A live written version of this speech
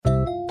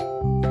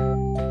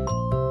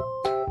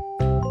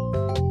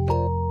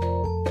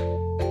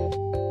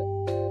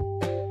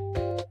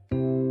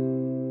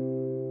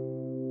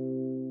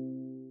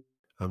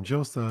I'm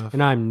Joseph,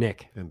 And I'm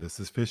Nick. and this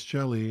is Fish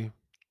Jelly.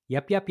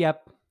 Yep. Well,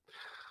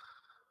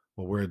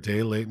 we're a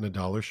day late and a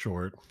dollar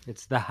short.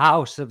 It's the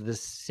house of the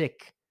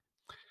sick.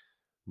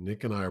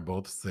 Nick and I are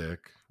both sick.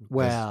 As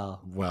Well,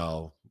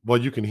 well,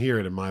 you can hear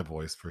it in my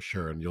voice for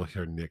sure, and you'll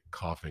hear Nick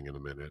coughing in a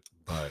minute.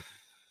 But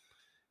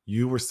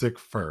you were sick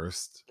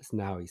first. it's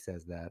now he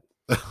says that.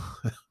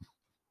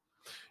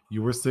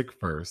 You were sick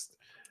first,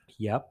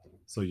 Yep.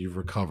 so you've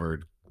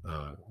recovered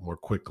more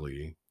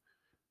quickly.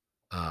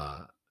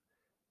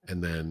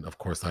 And then, of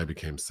course, I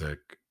became sick.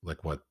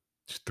 Like what,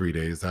 3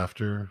 days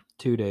after?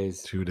 2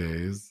 days. 2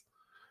 days.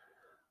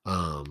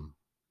 And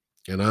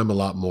I'm a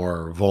lot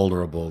more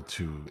vulnerable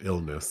to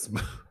illness.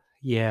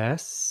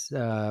 Yes.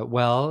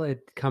 Well, it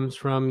comes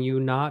from you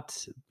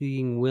not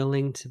being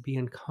willing to be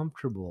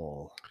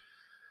uncomfortable.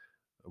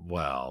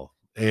 Well,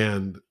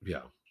 and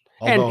yeah.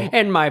 And Although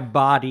and my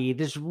body,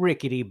 this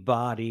rickety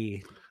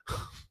body.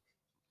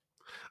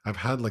 I've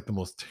had like the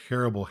most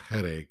terrible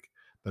headache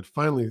that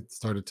finally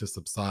started to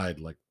subside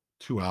like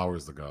 2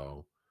 hours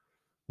ago,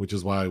 which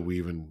is why we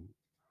even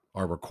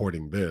are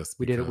recording this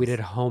We did because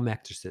a home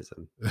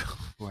exorcism.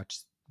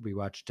 We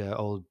watched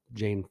old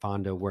Jane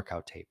Fonda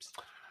workout tapes.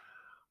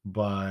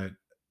 but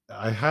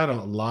I had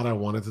a lot I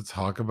wanted to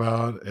talk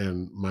about,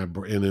 and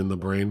in the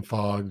brain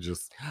fog,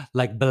 just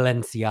Like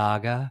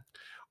Balenciaga.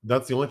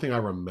 that's the only thing I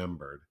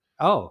remembered.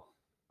 Oh,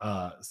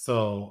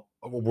 So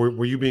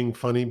were you being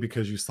funny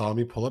because you saw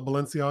me pull up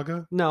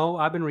Balenciaga? no,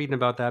 I've been reading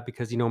about that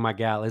because you know my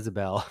gal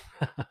Isabel.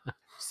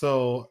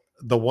 So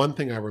the one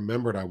thing I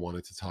remembered I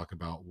wanted to talk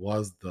about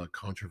was the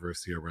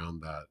controversy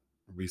around that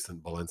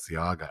recent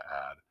Balenciaga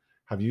ad.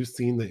 Have you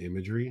seen the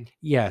imagery?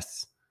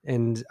 Yes,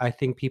 and I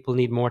think people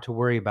need more to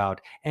worry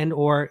about, and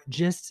or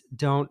just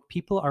don't.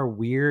 People are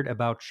weird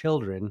about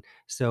children,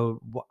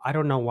 so I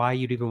don't know why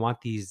you'd even want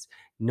these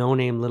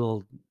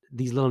little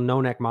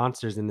no-neck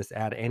monsters in this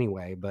ad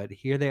anyway, but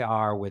here they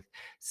are with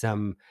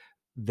some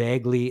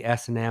vaguely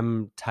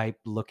S&M type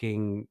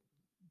looking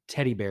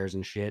teddy bears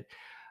and shit.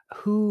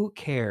 Who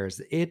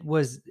cares?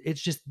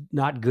 It's just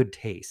not good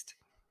taste.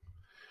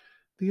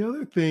 The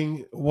other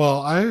thing, well,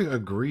 I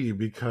agree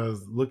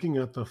because looking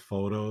at the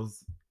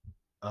photos,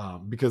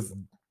 because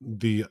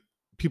the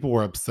people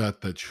were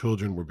upset that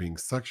children were being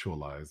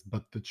sexualized,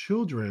 but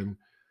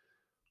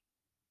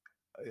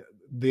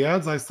the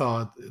ads I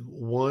saw,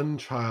 one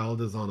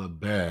child is on a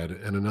bed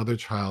and another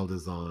child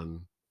is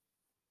on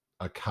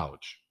a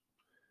couch.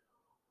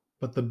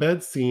 But the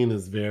bed scene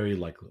is very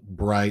like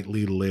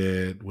brightly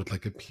lit with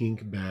like a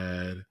pink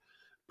bed,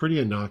 pretty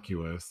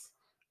innocuous.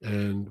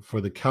 And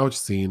for the couch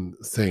scene,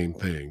 same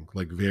thing,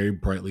 like very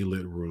brightly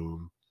lit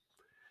room.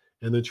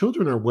 And the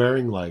children are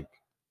wearing like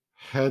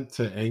head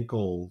to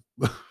ankle.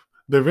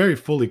 They're very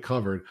fully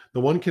covered.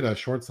 The one kid has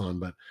shorts on,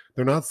 but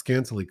they're not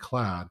scantily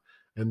clad.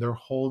 And they're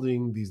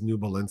holding these new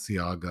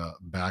Balenciaga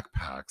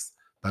backpacks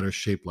that are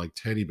shaped like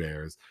teddy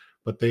bears,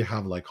 but they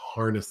have like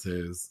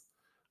harnesses,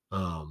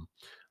 um,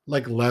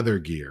 like leather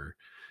gear.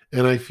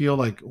 And I feel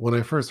like when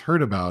I first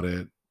heard about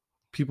it,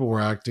 people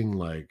were acting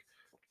like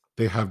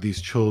they have these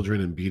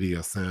children in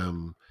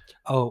BDSM.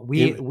 Oh,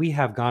 we In, we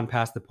have gone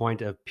past the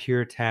point of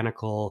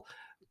puritanical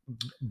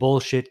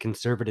bullshit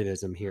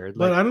conservatism here.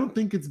 but Like, I don't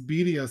think it's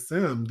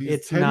BDSM. These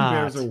it's teddy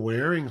bears are not.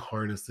 wearing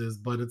harnesses,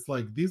 but it's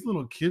like these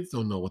little kids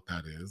don't know what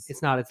that is.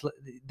 It's not.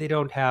 They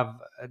don't have.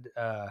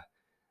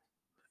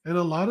 And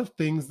a lot of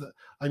things that,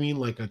 I mean,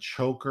 like a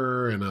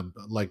choker and a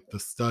like the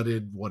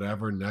studded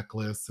whatever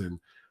necklace. And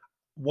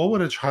what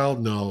would a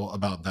child know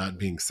about that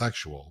being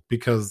sexual?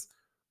 Because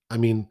I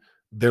mean,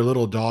 their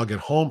little dog at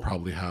home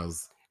probably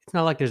has. It's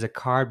not like there's a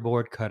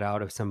cardboard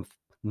cutout of some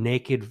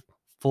naked,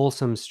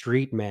 fulsome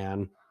street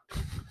man.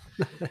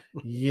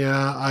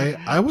 Yeah,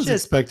 I was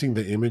Just expecting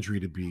the imagery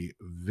to be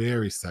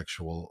very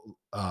sexual,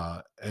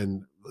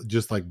 and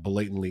just like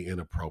blatantly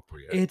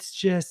inappropriate. it's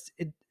just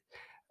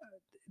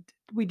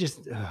we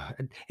just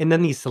and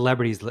then these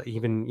celebrities,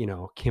 even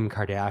Kim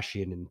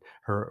Kardashian and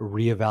her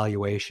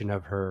reevaluation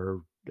of her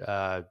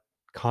uh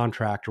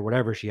contract or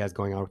whatever she has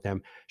going on with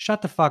them.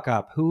 Shut the fuck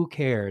up. Who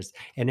cares?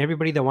 And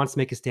everybody that wants to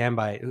make a stand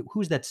by,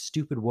 who's that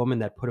stupid woman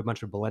that put a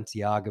bunch of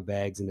Balenciaga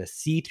bags in a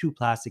see-through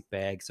plastic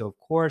bag? So of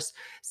course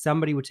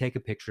somebody would take a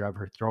picture of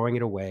her throwing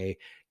it away.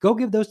 Go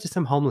give those to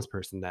some homeless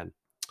person then.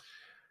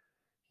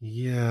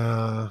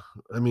 Yeah,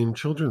 I mean,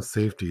 children's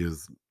safety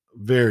is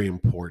very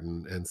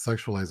important, and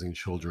sexualizing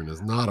children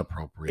is not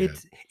appropriate.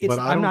 It's But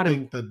I I'm don't not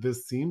think that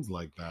this seems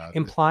like that.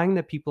 implying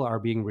that people are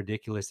being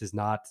ridiculous is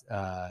not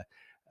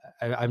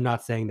I'm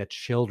not saying that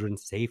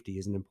children's safety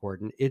isn't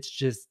important. It's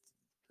just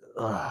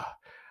ugh.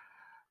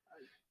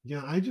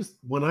 Yeah, I just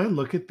when I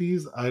look at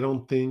these, I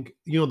don't think,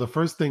 the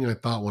first thing I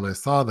thought when I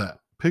saw that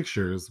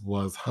pictures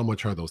was how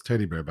much are those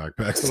teddy bear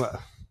backpacks?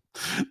 Well,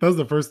 That was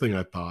the first thing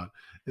I thought.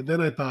 And then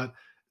I thought,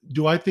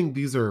 do I think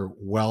these are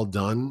well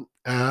done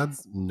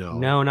ads? No.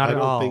 no, not I at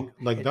don't think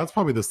all. like that's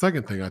probably the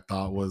second thing I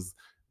thought was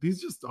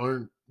these just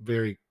aren't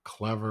very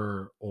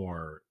clever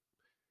or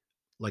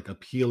like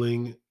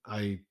appealing.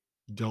 I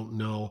don't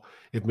know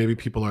if maybe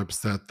people are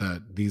upset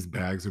that these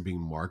bags are being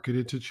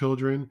marketed to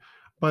children,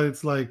 but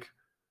it's like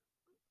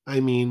I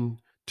mean,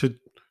 to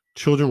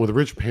children with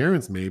rich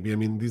parents, maybe. I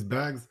mean, these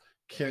bags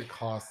can't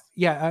cost.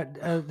 Yeah,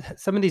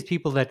 some of these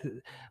people that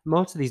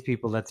most of these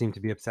people that seem to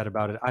be upset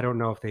about it, I don't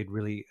know if they'd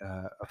really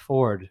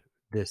afford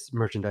this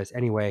merchandise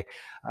anyway.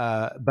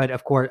 But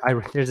of course,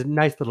 there's a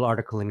nice little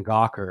article in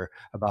Gawker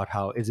about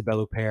how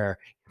Isabelle Huppert,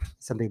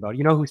 something about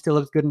who still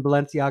looks good in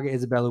Balenciaga,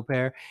 Isabelle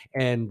Huppert,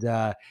 and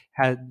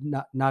had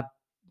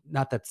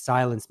not that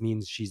silence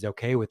means she's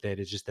okay with it.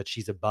 It's just that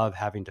she's above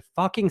having to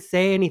fucking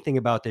say anything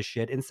about this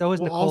shit, and so is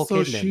Well, Nicole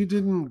also, she Kidman.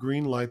 didn't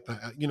green light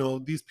that.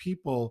 These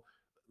people.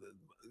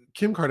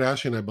 Kim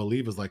Kardashian, I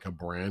believe, is like a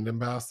brand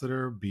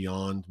ambassador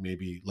beyond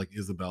maybe like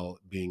Isabel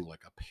being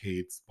like a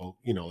paid like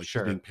she's being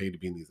Sure. paid to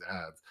be in these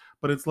ads.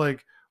 But it's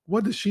like,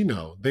 what does she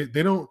know? They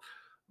don't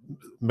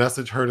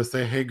message her to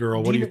say, "Hey,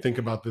 girl, what Do do you you know? think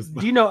about this?"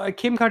 Do you know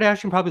Kim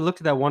Kardashian probably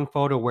looked at that one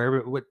photo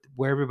where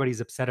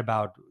everybody's upset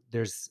about?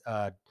 There's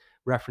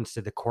reference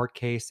to the court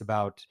case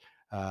about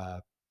uh,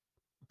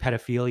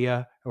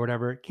 pedophilia or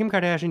whatever. Kim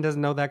Kardashian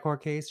doesn't know that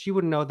court case. She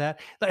wouldn't know that.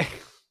 Like,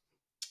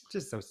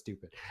 just so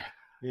stupid.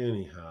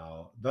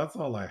 Anyhow, that's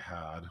all I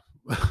had.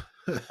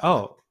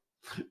 Oh,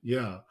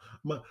 Yeah,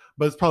 but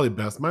it's probably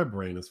best. My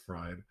brain is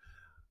fried.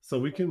 So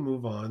we can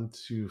move on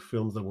to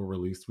films that were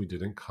released we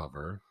didn't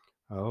cover.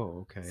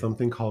 oh, okay.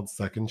 Something called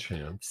Second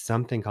Chance.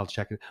 Something called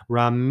Check.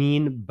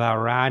 Ramin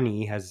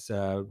Barani has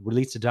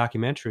released a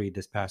documentary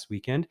this past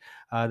weekend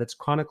that's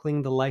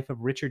chronicling the life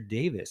of Richard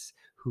Davis,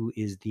 who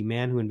is the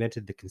man who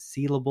invented the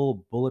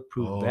concealable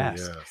bulletproof Oh,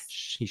 vest.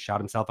 yes. He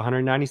shot himself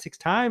 196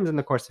 times in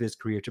the course of his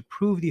career to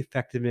prove the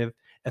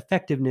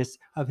effectiveness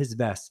of his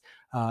vest.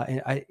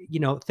 And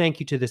thank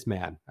you to this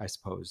man. I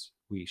suppose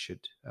we should.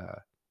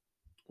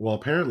 Well,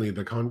 apparently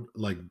the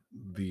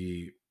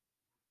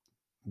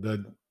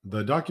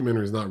the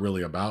documentary is not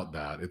really about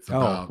that. It's Oh,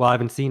 about, well, I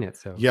haven't seen it,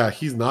 so. yeah,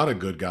 he's not a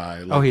good guy.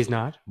 Oh, Like, he's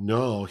not.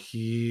 no,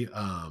 He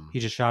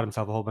just shot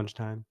himself a whole bunch of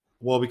times.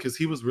 well, because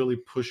he was really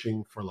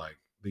pushing for like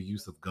the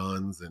use of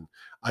guns, and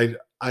I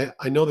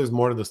know there's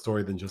more to the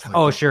story than just like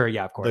Oh, sure,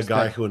 yeah, of the course.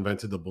 guy who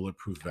invented the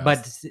bulletproof But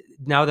vest.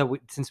 now that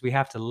since we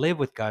have to live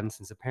with guns,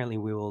 since apparently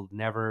we will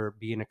never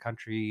be in a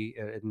country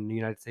in the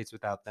United States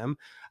without them,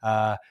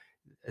 uh,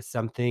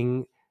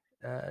 something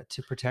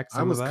to protect I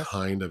some of was us.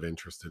 kind of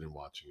interested in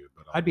watching it,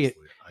 but I'd be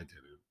obviously I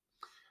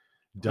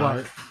didn't.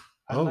 well. Die.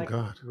 I Oh like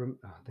God.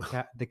 the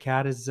cat. The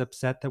cat is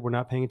upset that we're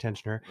not paying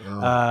attention to her.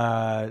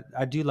 Oh.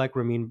 I do like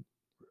Ramin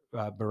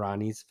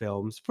Barani's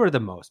films for the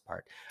most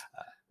part.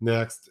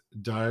 Next,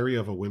 Diary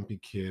of a Wimpy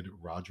Kid,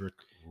 Roderick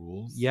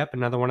Rules. Yep,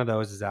 another one of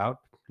those is out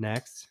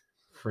next.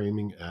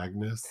 Framing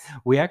Agnes.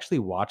 We actually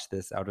watched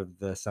this out of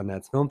the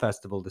Sundance Film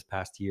Festival this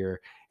past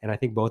year, and I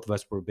think both of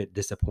us were a bit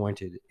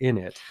disappointed in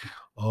it.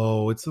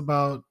 Oh, it's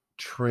about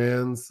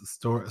trans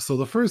story. So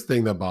the first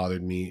thing that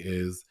bothered me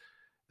is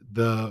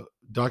the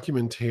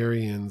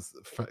documentarians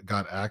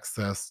got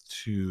access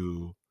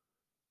to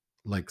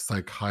like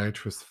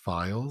psychiatrist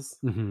files.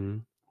 Mm-hmm.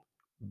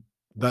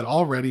 That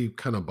already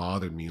kind of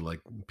bothered me.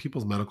 Like,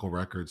 people's medical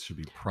records should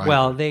be private.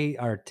 Well, they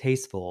are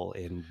tasteful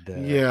in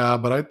the. Yeah,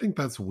 but I think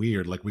that's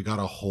weird. Like, we got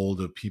a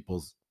hold of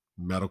people's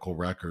medical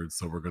records,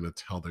 so we're going to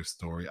tell their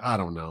story. I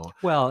don't know.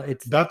 Well,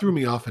 it's That threw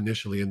me off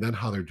initially, and then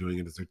how they're doing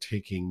it is they're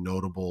taking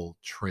notable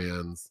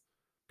trans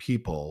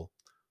people.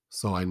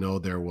 So I know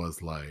there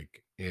was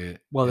like,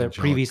 well, they're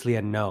previously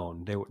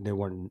unknown. They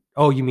weren't.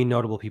 Oh, you mean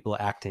notable people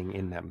acting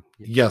in them?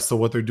 Yeah. So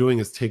what they're doing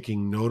is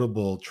taking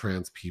notable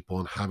trans people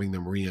and having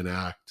them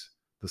reenact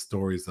the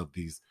stories of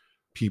these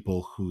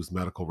people whose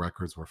medical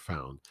records were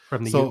found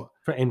from the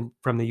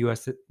from the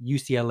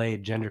UCLA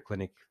gender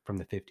clinic from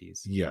the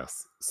 50s.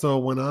 Yes. So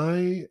when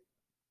I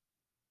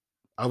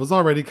was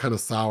already kind of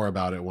sour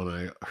about it when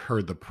I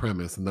heard the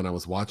premise, and then I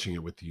was watching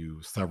it with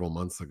you several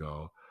months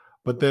ago.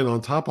 But then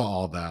on top of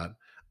all that,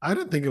 I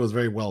didn't think it was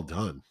very well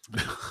done.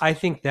 I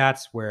think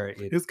that's where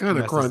it's kind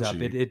of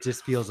crunchy. It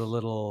just feels a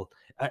little.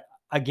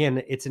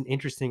 Again, it's an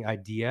interesting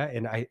idea,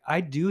 and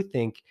I do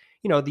think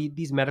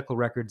these medical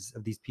records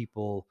of these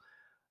people.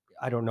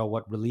 I don't know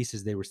what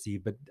releases they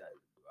receive, but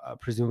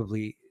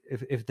presumably,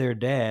 if they're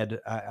dead,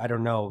 I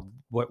don't know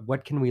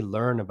what can we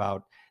learn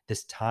about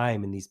this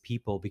time and these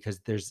people, because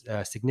there's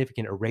a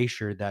significant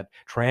erasure that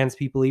trans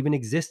people even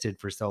existed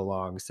for so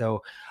long.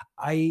 So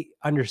I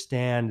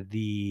understand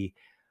the.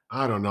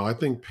 I don't know. I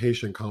think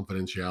patient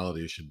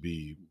confidentiality should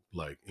be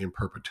like in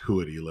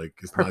perpetuity. Like,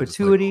 it's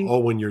Perpetuity. not just like,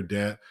 oh, when you're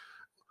dead.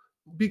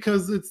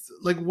 Because it's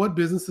like, what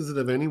business is it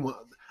of anyone?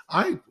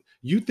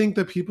 You think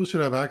that people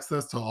should have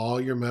access to all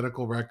your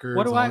medical records?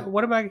 What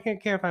do I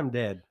can't care if I'm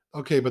dead?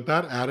 Okay, but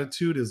that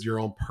attitude is your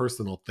own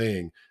personal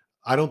thing.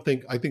 I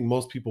think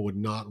most people would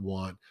not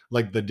want,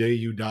 like, the day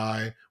you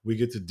die, we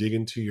get to dig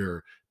into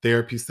your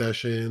therapy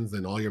sessions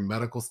and all your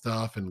medical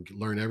stuff and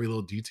learn every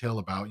little detail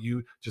about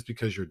you just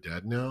because you're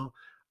dead now.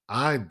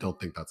 I don't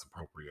think that's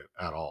appropriate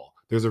at all.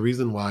 There's a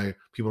reason why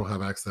people don't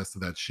have access to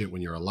that shit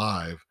when you're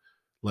alive.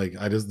 Like,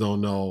 I just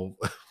don't know.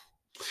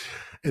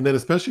 And then,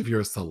 especially if you're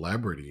a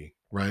celebrity,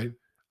 right?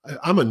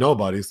 I'm a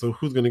nobody, so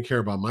who's going to care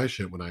about my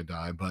shit when I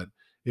die? But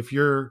if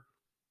you're,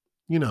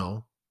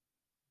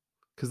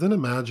 because then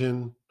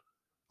imagine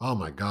Oh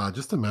my god,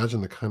 just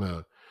imagine the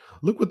kinda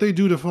look what they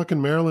do to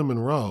fucking Marilyn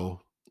Monroe.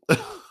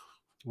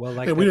 Well,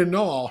 like And we the didn't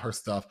know all her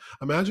stuff.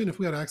 Imagine if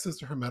we had access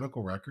to her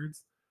medical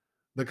records,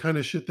 the kind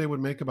of shit they would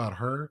make about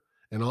her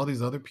and all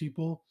these other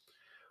people.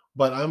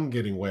 But I'm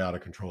getting way out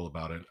of control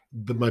about it.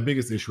 My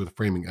biggest issue with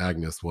Framing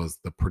Agnes was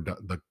the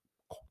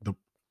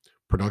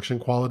production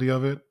quality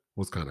of it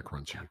was kind of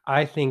crunchy.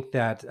 I think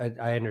that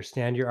I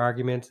understand your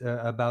argument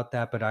about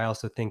that, but I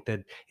also think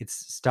that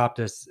it's stopped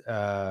us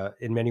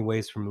in many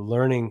ways from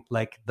learning.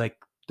 Like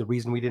the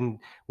reason we didn't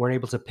weren't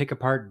able to pick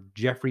apart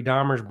Jeffrey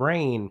Dahmer's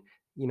brain.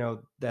 You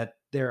know that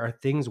there are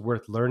things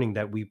worth learning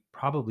that we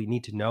probably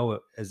need to know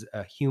as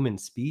a human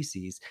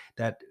species.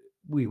 That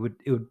we would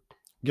it would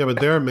Yeah,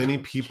 but there are many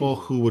excuse people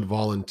me, who would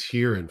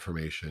volunteer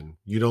information.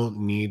 You don't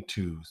need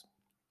to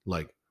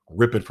like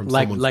rip it from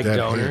like someone's like dead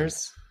hand.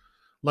 donors.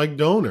 Like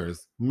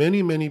donors,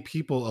 many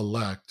people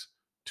elect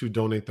to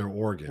donate their Well,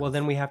 organs.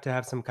 then we have to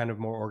have some kind of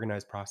more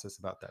organized process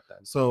about that.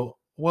 Then. So,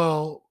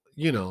 well,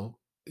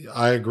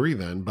 I agree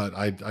then, but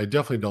I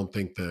definitely don't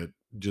think that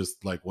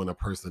just like when a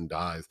person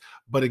dies.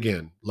 But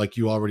again, like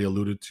you already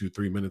alluded to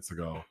 3 minutes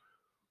ago,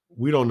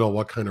 we don't know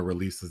what kind of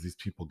releases these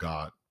people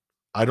got.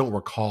 I don't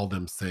recall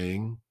them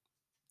saying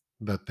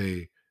that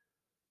they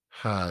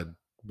had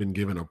been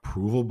given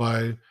approval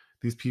by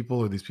these people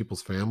or these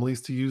people's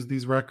families to use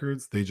these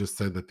records. They just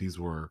said that these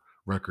were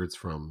records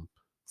from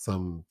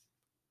some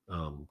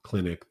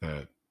clinic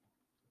that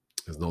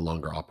is no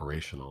longer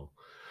operational.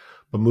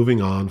 But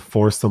moving on,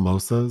 Four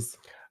Samosas.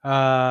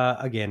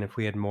 Again, if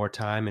we had more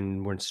time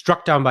and weren't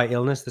struck down by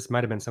illness, this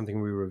might have been something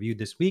we reviewed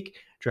this week.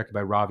 Directed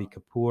by Ravi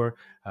Kapoor.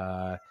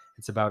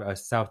 It's about a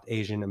South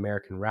Asian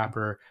American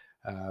rapper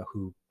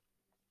who,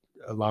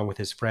 along with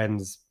his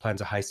friends,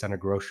 plans a heist on a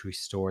grocery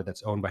store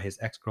that's owned by his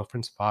ex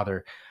girlfriend's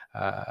father.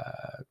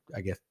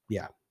 I guess,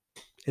 yeah,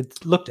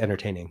 it looked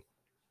entertaining.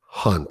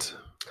 Hunt.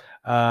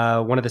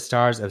 One of the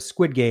stars of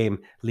Squid Game,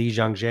 Lee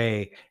Jung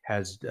Jae,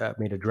 has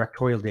made a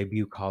directorial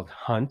debut called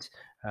Hunt.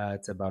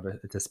 It's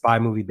a spy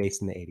movie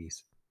based in the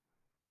 80s.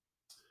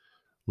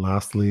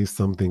 Lastly,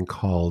 something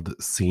called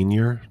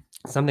Senior.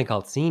 Something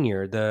called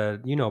Senior.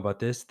 You know about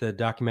this, the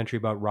documentary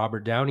about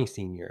Robert Downey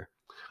Sr.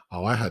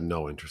 Oh, I had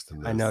no interest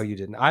in I know this you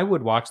didn't. I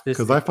would watch this,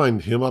 because I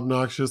find him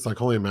obnoxious. I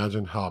can only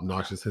imagine how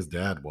obnoxious his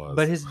dad but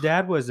was. his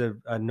dad was a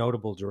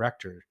notable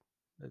director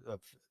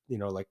of,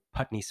 like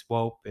Putney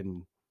Swope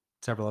and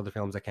several other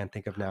films I can't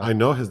think of now. I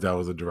know his dad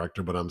was a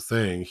director, but I'm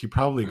saying he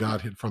probably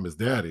got hit from his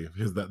daddy.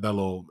 That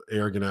little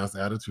arrogant ass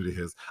attitude of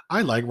his.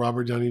 I like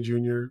Robert Downey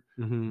Jr.,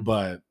 Hmm.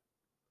 but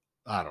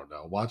I don't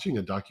know. Watching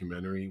a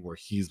documentary where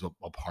he's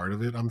a part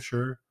of it, I'm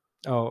sure.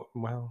 Oh,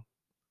 well.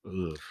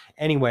 Ugh.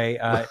 Anyway,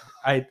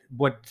 I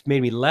what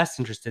made me less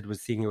interested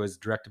was seeing it was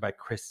directed by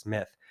Chris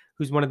Smith,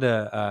 who's one of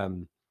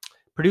the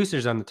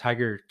producers on the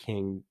Tiger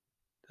King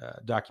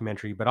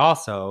documentary, but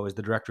also is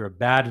the director of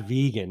Bad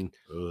Vegan,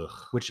 Ugh.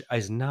 which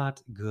is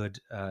not good.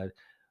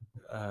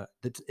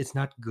 It's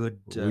not good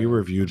We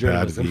reviewed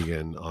journalism. Bad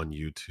Vegan on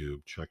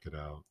YouTube. Check it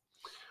out.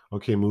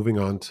 Okay, moving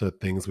on to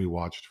things we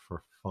watched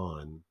for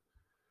fun.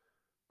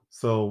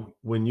 So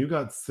when you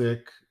got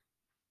sick,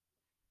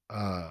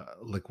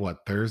 like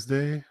what,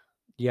 Thursday?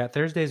 Yeah,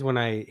 Thursdays when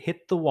I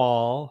hit the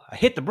wall, I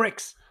hit the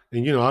bricks.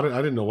 And I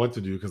didn't know what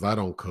to do because I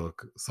don't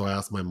cook. So I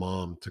asked my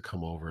mom to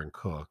come over and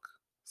cook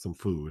some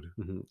food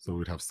Mhm. so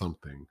we'd have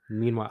something.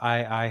 Meanwhile,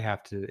 I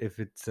have to, if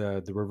it's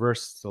the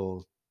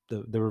reversal,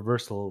 the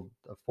reversal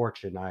of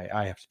fortune,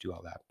 I have to do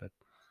all that. But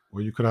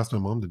Or you could ask my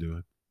mom to do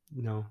it.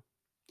 no,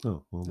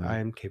 Oh, well I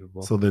then. am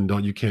capable. So then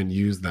you can't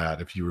use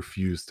that if you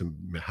refuse to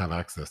have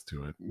access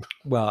to it.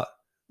 Well,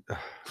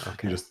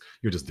 okay.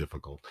 You're just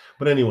difficult.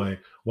 But anyway,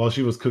 while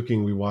she was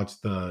cooking, we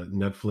watched the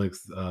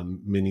Netflix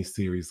mini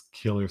series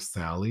Killer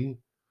Sally,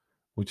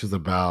 which is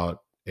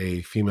about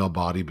a female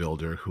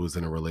bodybuilder who was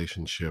in a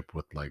relationship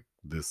with like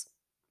this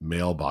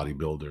male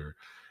bodybuilder,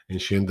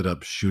 and she ended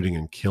up shooting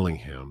and killing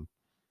him.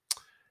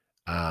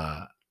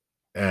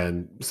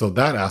 And so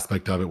that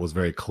aspect of it was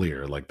very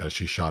clear, like that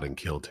she shot and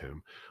killed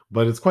him.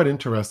 But it's quite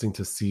interesting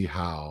to see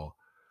how,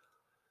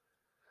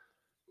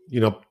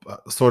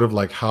 sort of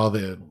like how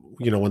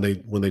when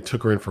they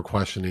took her in for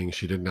questioning,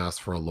 she didn't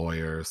ask for a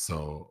lawyer,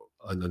 so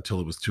until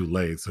it was too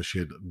late, so she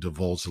had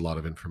divulged a lot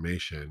of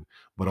information.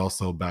 But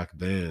also back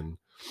then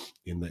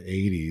in the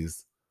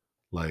 80s,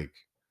 like,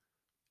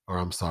 or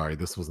I'm sorry,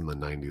 this was in the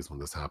 90s when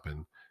this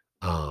happened.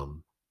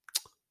 um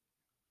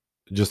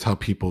just how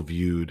people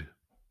viewed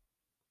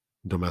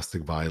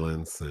domestic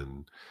violence,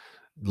 and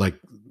like,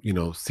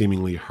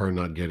 seemingly her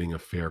not getting a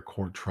fair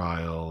court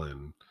trial.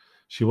 And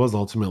she was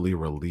ultimately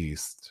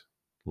released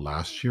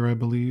last year, I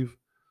believe.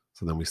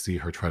 So then we see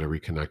her try to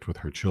reconnect with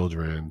her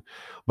children.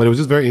 But it was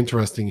just very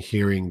interesting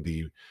hearing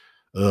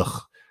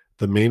ugh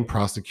the main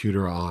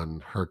prosecutor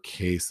on her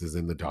case is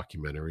in the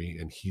documentary,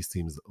 and he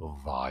seems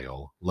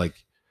vile. Like,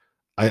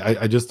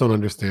 I just don't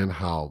understand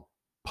how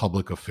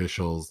public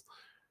officials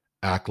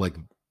act like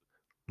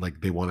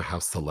they want to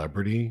have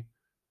celebrity,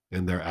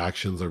 and their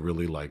actions are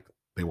really like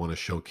they want to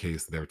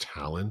showcase their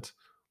talent.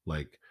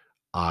 Like,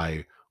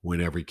 I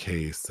win every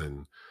case,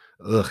 and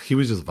ugh, he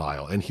was just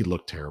vile and he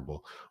looked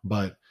terrible.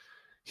 But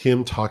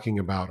him talking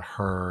about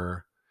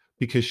her,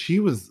 because she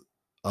was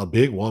a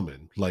big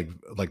woman, like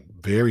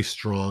very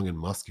strong and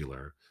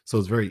muscular. So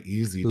it's very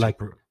easy to Like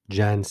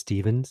Jan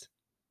Stevens.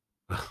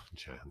 Jan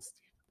Stevens.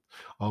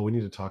 Oh, we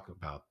need to talk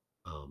about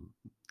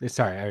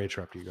Sorry, I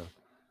interrupted you. Go.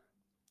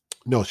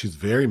 no, she's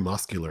very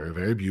muscular,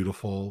 very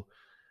beautiful.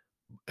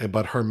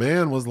 But her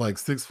man was like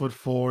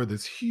 6'4",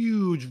 this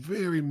huge,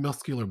 very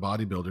muscular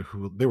bodybuilder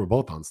who they were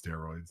both on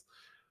steroids.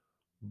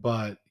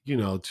 But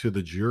to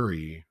the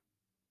jury,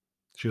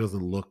 she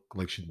doesn't look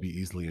like she'd be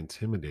easily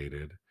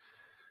intimidated.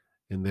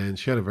 And then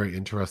she had a very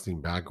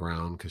interesting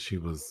background because she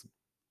was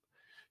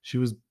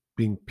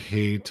being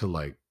paid to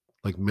like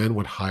men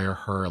would hire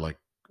her like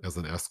as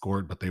an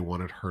escort, but they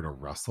wanted her to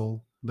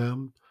wrestle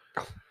them.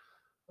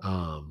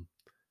 Um,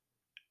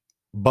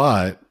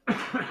 but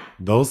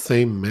those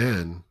same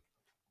men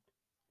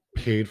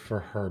paid for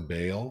her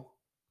bail.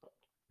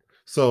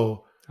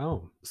 So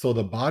Oh. so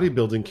the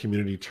bodybuilding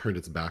community turned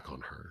its back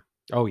on her.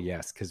 Oh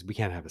yes, because we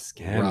can't have a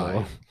scandal.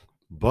 Right.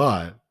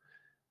 But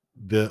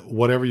the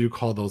whatever you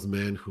call those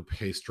men who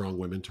pay strong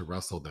women to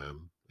wrestle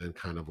them and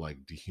kind of like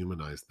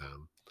dehumanize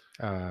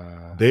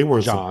them, they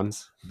weren't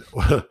Johns.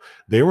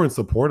 they were in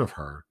support of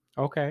her.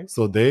 Okay.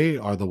 So they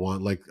are the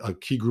one, like a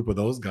key group of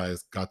those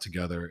guys got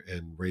together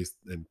and raised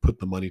and put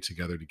the money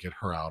together to get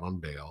her out on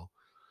bail.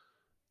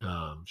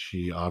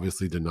 She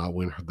obviously did not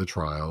win the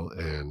trial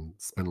and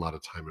spent a lot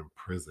of time in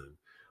prison,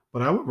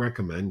 but I would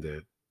recommend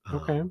it.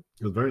 Okay.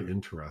 It was very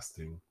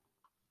interesting.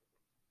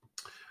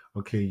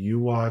 Okay, you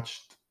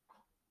watched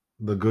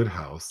The Good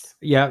House.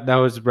 Yeah, that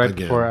was right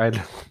Again. before I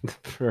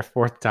for a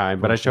fourth time,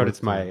 but I showed it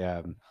to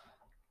my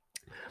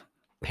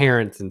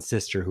parents and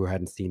sister who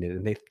hadn't seen it,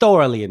 and they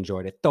thoroughly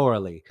enjoyed it.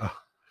 Thoroughly.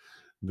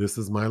 This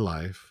Is My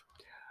Life.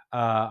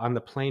 On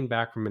the plane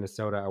back from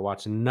Minnesota, I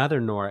watched another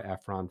Nora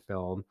Ephron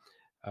film,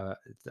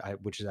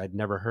 which I'd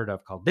never heard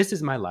of, called This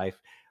Is My Life,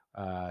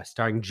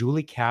 starring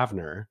Julie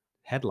Kavner,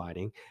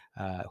 headlining,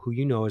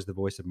 who is the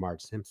voice of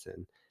Marge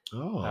Simpson.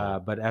 Oh.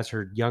 But as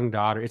her young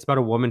daughter, it's about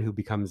a woman who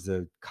becomes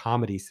a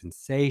comedy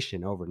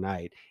sensation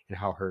overnight, and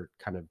how her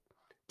kind of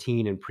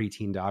teen and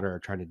preteen daughter are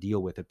trying to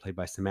deal with it, played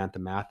by Samantha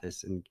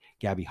Mathis and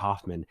Gabby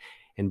Hoffman.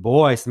 And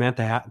boy,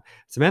 Samantha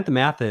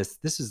Mathis,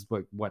 this is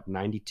what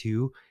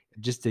 92.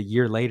 Just a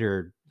year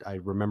later, I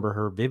remember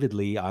her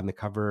vividly on the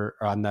cover,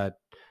 or on the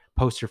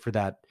poster for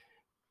that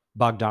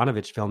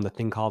Bogdanovich film, The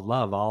Thing Called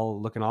Love,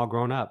 all looking all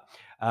grown up.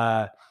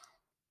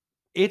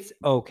 It's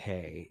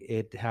okay.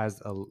 It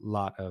has a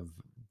lot of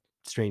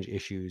strange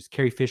issues.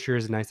 Carrie Fisher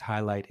is a nice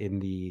highlight in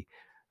the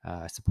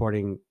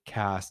supporting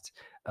cast.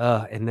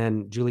 And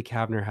then Julie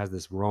Kavner has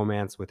this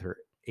romance with her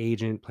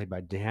agent, played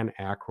by Dan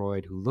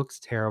Aykroyd, who looks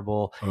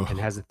terrible and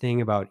has a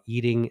thing about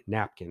eating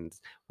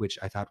napkins, which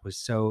I thought was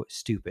so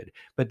stupid.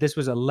 But this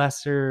was a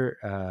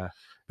lesser...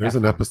 There's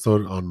an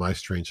episode on My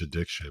Strange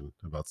Addiction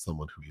about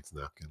someone who eats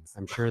napkins.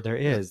 I'm sure there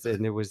is,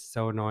 and it was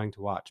so annoying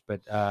to watch.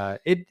 But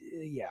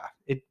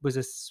it was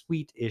a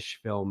sweet-ish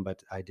film,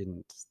 but I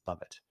didn't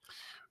love it.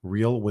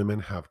 Real Women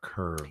Have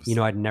Curves.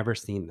 I'd never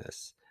seen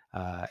this.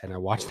 And I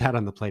watched that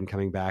on the plane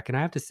coming back. And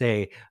I have to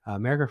say,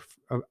 America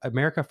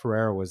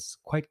Ferrera was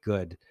quite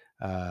good.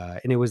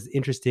 And it was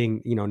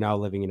interesting, now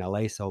living in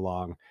LA so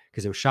long,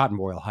 because it was shot in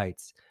Boyle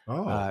Heights,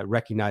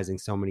 recognizing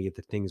so many of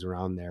the things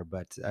around there.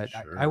 But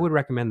I would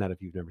recommend that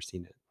if you've never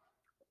seen it.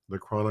 The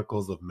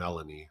Chronicles of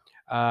Melanie.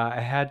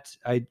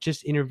 I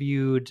just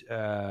interviewed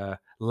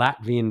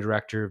Latvian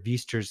director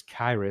Visters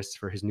Kairis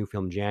for his new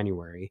film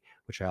January,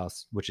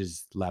 which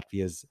is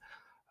Latvia's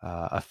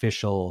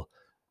official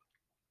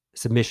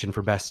submission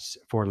for best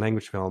foreign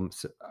language film.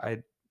 So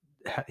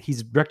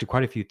he's directed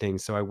quite a few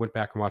things. So I went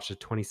back and watched a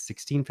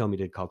 2016 film he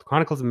did called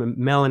Chronicles of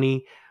Melanie,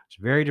 which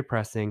is very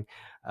depressing,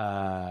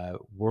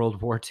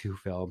 World War II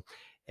film.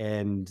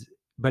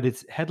 But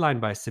it's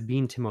headlined by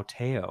Sabine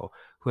Timoteo,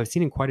 who I've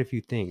seen in quite a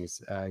few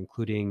things,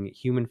 including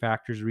Human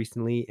Factors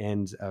recently,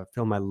 and a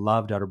film I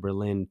loved out of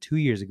Berlin 2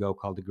 years ago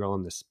called The Girl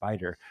and the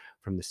Spider,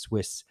 from the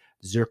Swiss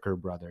Zerker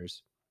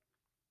brothers.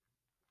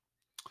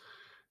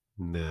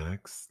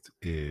 Next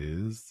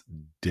is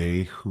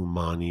De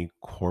Humani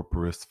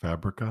Corporis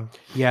Fabrica.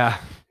 Yeah,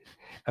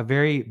 a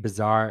very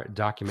bizarre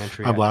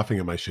documentary. I'm laughing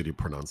at my shitty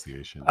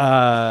pronunciation.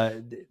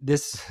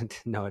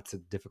 No, it's a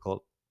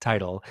difficult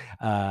title.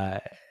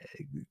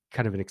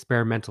 Kind of an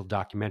experimental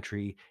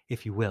documentary,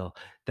 if you will,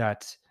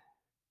 that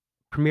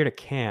premiered at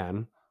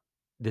Cannes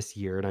this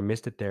year, and I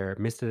missed it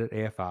at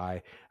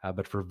AFI,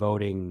 but for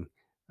voting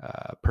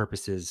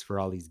purposes for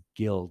all these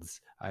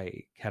guilds,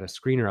 I had a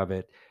screener of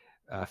it.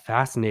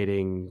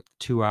 Fascinating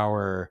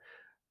 2-hour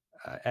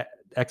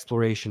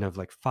exploration of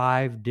like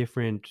 5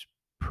 different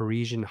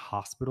Parisian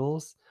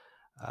hospitals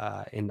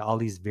and all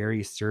these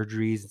various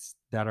surgeries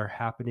that are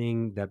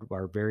happening that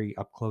are very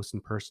up close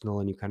and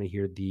personal. And you kind of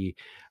hear the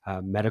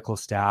medical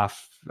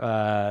staff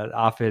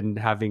often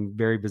having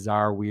very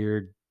bizarre,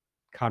 weird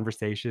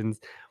conversations.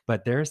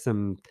 But there's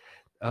some,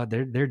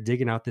 they're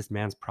digging out this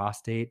man's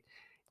prostate,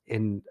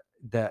 and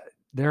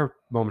there are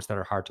moments that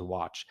are hard to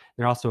watch.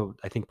 They're also,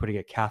 I think, putting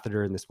a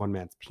catheter in this one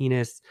man's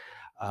penis.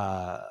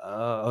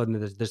 And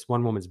there's this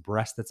one woman's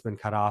breast that's been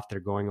cut off. They're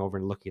going over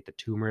and looking at the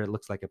tumor. It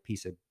looks like a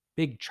piece of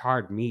big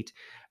charred meat,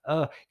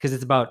 because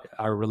it's about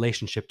our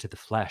relationship to the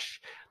flesh.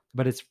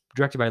 But it's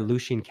directed by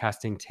Lucien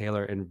Casting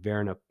Taylor and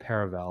Verna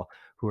Paravel,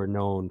 who are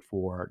known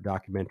for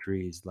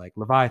documentaries like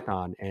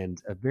Leviathan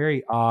and a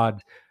very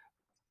odd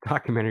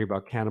documentary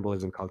about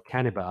cannibalism called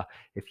Cannibal.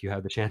 If you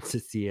have the chance to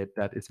see it,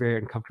 that it's very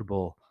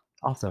uncomfortable.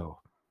 Also,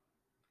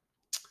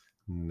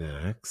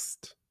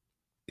 Next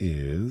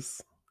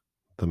is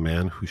The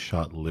Man Who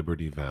Shot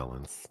Liberty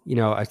Valance.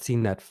 I've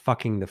seen that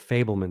fucking The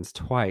Fablemans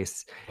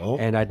twice, Oh,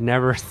 and I'd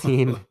never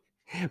seen.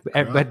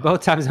 But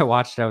both times I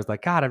watched it, I was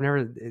like, God, I've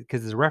never,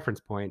 because his reference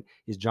point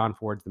is John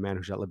Ford's The Man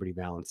Who Shot Liberty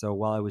Valance. So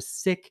while I was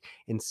sick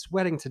and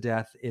sweating to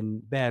death in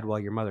bed while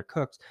your mother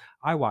cooks,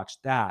 I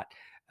watched that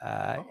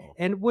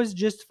and was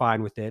just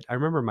fine with it. I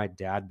remember my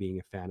dad being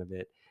a fan of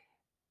it.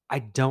 I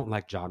don't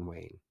like John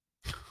Wayne.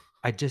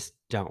 I just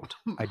don't.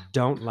 I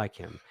don't like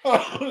him.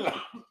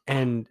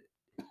 And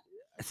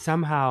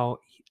somehow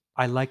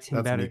I liked him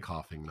That's better. me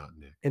coughing, not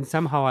Nick. And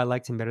somehow I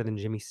liked him better than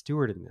Jimmy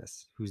Stewart in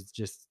this, who's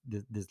just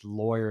this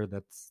lawyer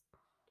that's,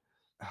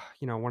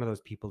 one of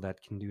those people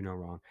that can do no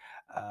wrong.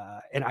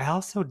 And I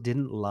also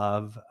didn't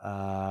love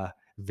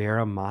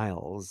Vera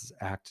Miles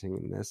acting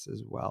in this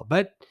as well.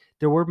 But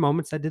there were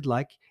moments I did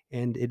like,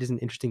 and it is an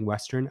interesting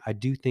Western. I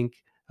do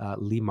think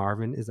Lee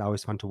Marvin is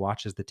always fun to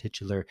watch as the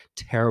titular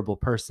terrible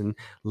person,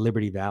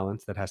 Liberty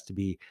Valance, that has to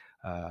be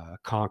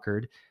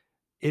conquered.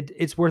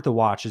 It's worth a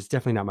watch. It's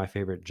definitely not my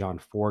favorite John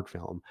Ford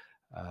film,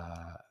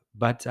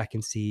 but I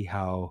can see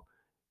how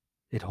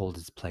it holds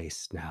its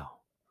place now.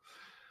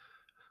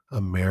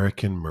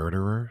 American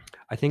Murderer.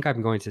 I think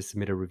I'm going to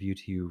submit a review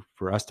to you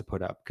for us to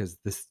put up, because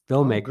this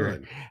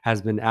filmmaker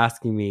has been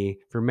asking me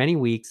for many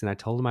weeks, and I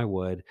told him I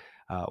would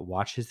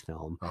watch his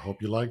film. I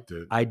hope you liked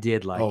it. I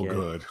did like it. Oh,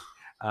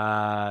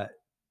 good.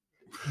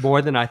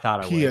 More than I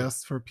thought I would.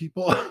 P.S. for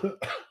people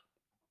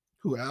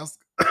who ask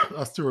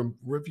us to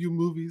review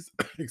movies,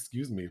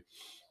 excuse me,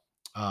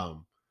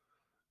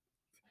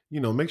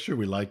 make sure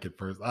we like it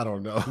first. I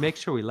don't know. Make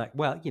sure we like,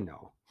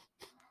 No,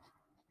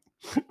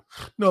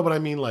 but I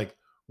mean, like,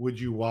 would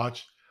you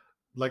watch,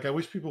 like, I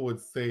wish people would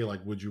say,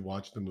 like, would you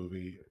watch the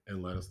movie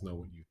and let us know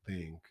what you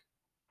think?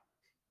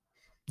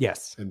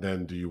 Yes. And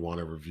then do you want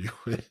to review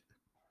it?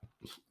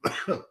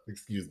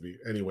 Excuse me.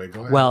 Anyway, go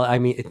ahead. Well, I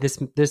mean,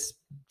 this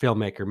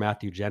filmmaker,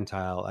 Matthew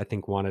Gentile, I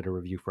think wanted a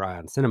review for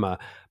Ion Cinema,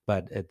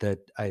 but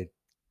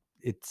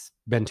it's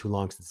been too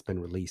long since it's been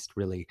released,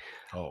 really.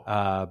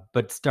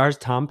 But stars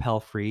Tom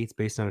Pelphrey. It's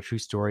based on a true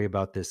story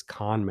about this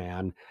con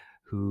man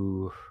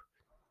who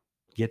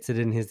gets it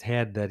in his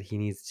head that he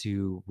needs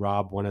to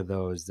rob one of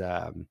those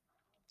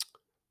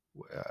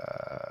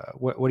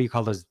what do you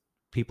call those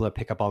people that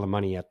pick up all the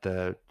money at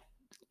the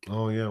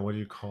what do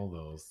you call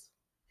those?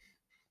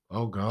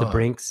 Oh God, the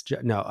Brinks?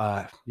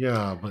 No,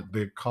 yeah, but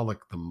they call it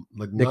the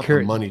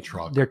money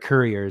truck. They're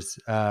couriers.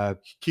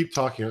 Keep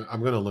talking.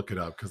 I'm gonna look it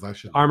up because I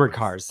should. Armored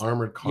cars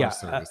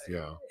service.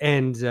 Yeah,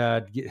 and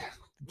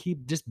he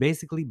just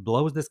basically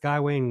blows this guy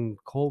away in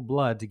cold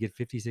blood to get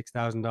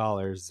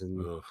 $56,000.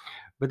 And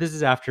but this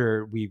is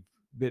after we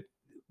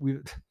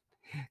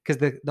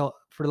because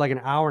for like an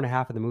hour and a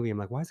half of the movie, I'm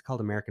like, why is it called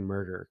American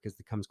Murder? Because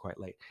it comes quite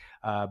late.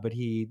 But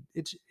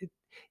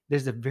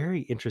there's a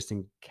very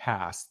interesting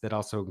cast that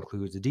also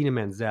includes Idina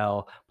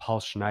Menzel, Paul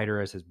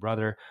Schneider as his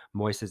brother,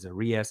 Moises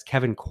Arias,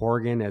 Kevin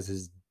Corrigan as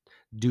his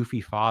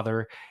doofy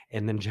father,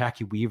 and then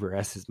Jackie Weaver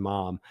as his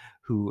mom,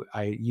 who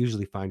I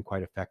usually find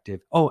quite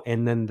effective. Oh,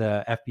 and then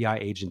the FBI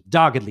agent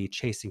doggedly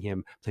chasing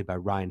him, played by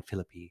Ryan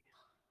Phillippe.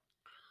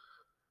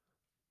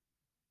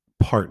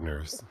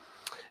 Partners.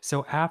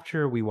 So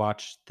after we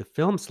watched the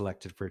film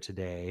selected for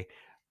today,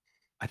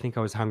 I think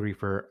I was hungry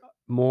for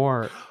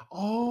more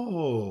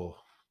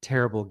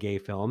terrible gay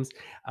films.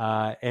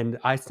 And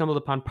I stumbled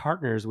upon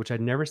Partners, which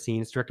I'd never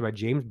seen. It's directed by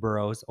James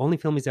Burrows. Only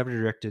film he's ever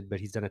directed, but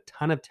he's done a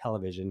ton of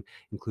television,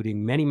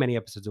 including many, many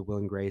episodes of Will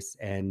and Grace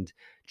and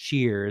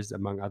Cheers,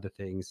 among other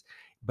things.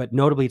 But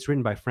notably, it's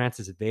written by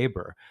Francis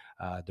Weber,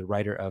 the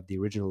writer of the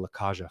original La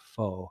Cage aux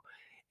Folles.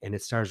 And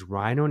it stars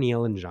Ryan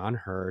O'Neal and John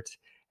Hurt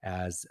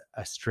as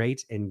a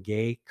straight and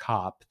gay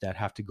cop that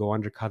have to go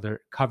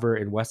undercover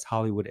in West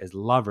Hollywood as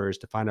lovers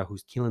to find out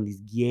who's killing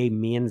these gay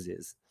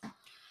menses.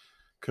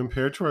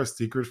 Compared to our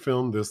secret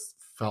film, this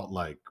felt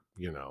like,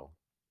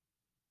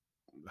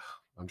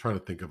 I'm trying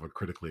to think of a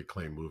critically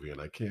acclaimed movie and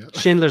I can't.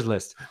 Schindler's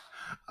List.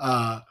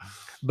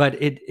 But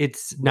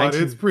it's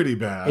pretty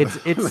bad. It's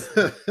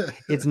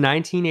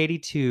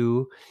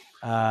 1982.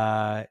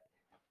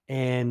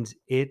 And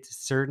it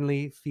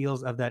certainly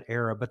feels of that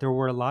era, but there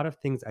were a lot of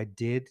things I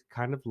did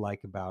kind of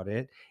like about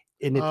it.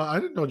 And I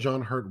didn't know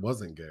John Hurt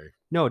wasn't gay.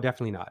 No,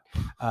 definitely not.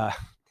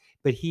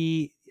 But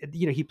he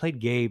played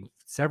gay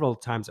several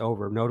times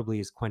over, notably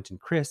as Quentin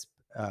Crisp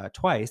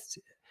twice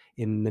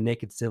in The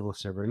Naked Civil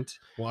Servant.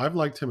 Well, I've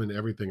liked him in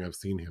everything I've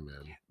seen him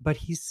in. But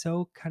he's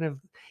so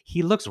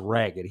he looks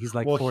ragged. He's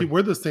like,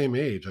 we're the same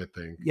age, I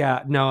think.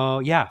 Yeah, no,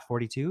 yeah,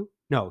 42.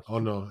 No, Oh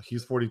no,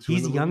 he's 42 in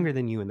he's the movie. younger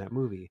than you in that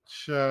movie.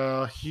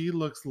 He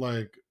looks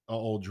like a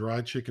old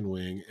dry chicken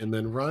wing, and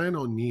then Ryan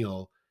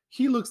O'Neal,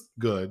 he looks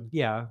good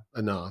Yeah,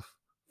 enough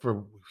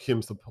for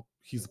him.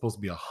 He's supposed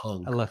to be a a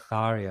hunk.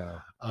 Lothario.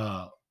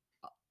 Uh,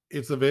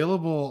 it's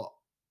available.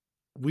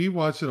 We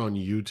watched it on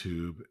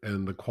YouTube,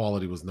 and the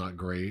quality was not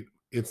great.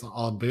 It's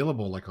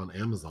available like on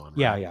Amazon,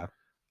 Yeah, right? yeah.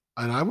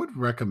 And I would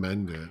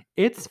recommend it.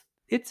 It's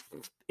it's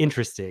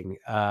interesting.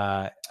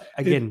 It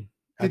Again,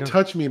 I it don't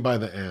touched me by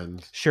the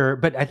end. sure,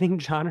 but I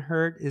think John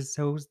Hurt is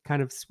so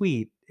kind of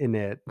sweet in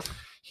it.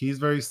 He's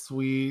very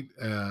sweet,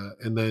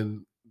 and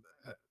then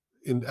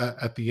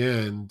at the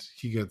end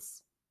he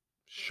gets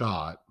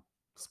shot.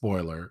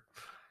 Spoiler.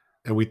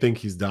 And we think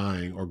he's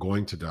dying or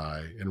going to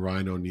die, and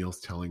Ryan O'Neal's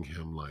telling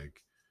him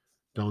like,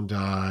 "Don't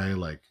die."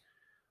 Like,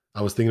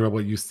 I was thinking about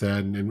what you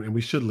said, and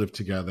we should live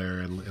together,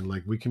 and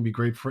like we can be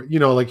great for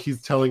like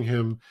he's telling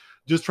him,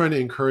 just trying to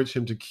encourage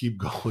him to keep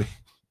going.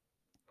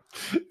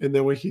 And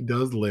then when he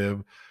does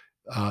live,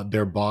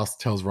 their boss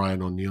tells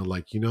Ryan O'Neal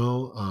like,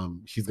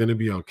 he's going to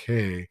be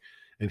okay.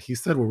 And he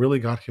said what really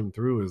got him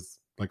through is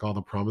like all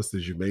the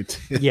promises you made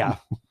to him. Yeah.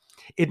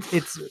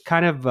 It's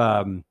kind of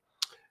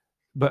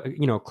but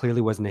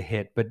clearly wasn't a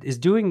hit, but is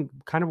doing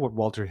kind of what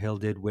Walter Hill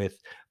did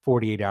with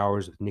 48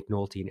 Hours with Nick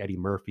Nolte and Eddie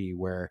Murphy,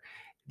 where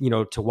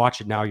to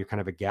watch it now you're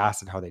kind of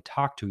aghast at how they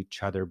talk to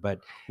each other, but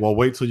Well,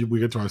 wait till we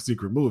get to our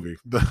secret movie.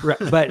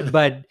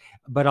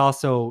 but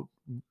also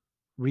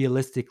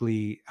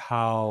realistically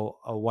how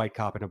a white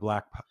cop and a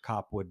black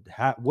cop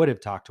would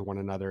have talked to one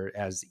another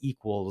as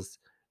equals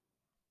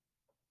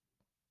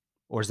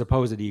or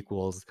supposed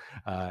equals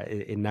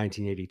in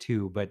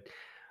 1982. But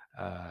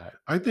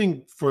I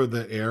think for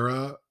the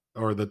era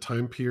or the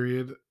time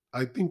period,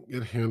 I think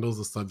it handles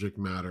the subject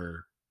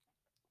matter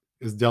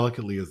as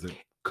delicately as it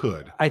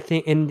could. I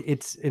think, and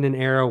it's in an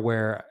era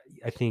where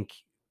I think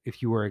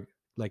if you were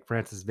like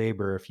Francis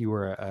Weber, if you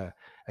were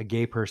a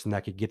gay person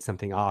that could get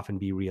something off and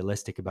be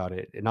realistic about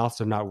it, and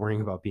also not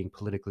worrying about being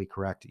politically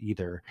correct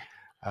either.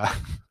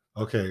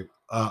 Okay,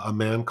 A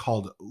Man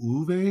Called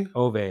Ove.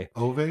 Ove.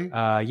 Ove.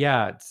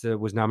 Yeah, it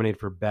was nominated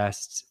for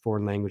Best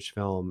Foreign Language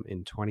Film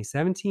in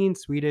 2017.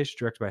 Swedish,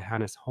 directed by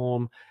Hannes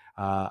Holm.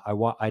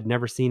 I'd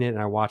never seen it, and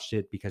I watched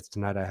it because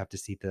tonight I have to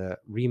see the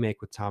remake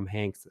with Tom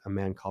Hanks, A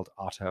Man Called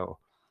Otto.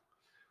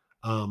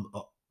 Um,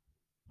 uh,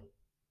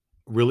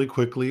 Really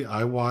quickly,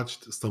 I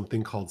watched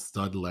something called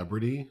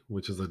Studlebrity,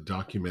 which is a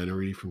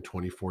documentary from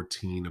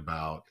 2014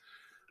 about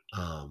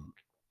um,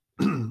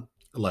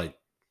 like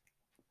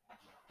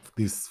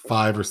these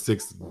 5 or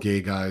 6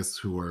 gay guys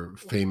who were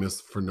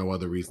famous for no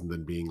other reason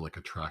than being like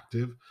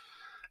attractive.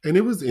 And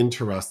it was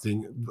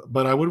interesting,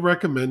 but I would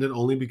recommend it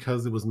only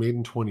because it was made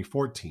in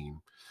 2014.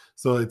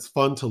 So it's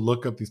fun to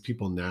look up these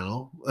people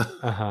now.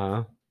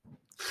 Uh-huh.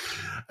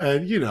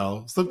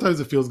 And sometimes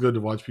it feels good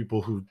to watch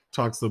people who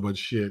talk so much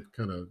shit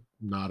kind of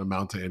not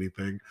amount to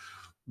anything.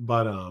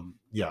 But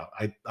yeah,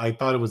 I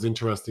thought it was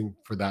interesting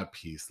for that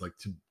piece, like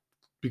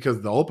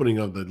because the opening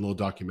of the little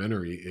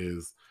documentary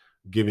is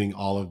giving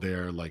all of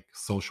their like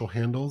social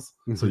handles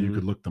so you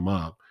could look them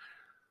up.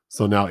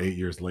 So now 8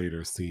 years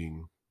later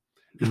seeing,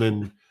 and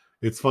then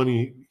it's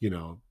funny,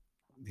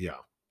 yeah,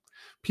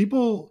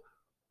 people,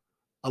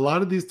 a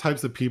lot of these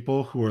types of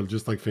people who are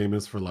just like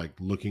famous for like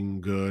looking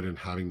good and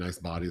having nice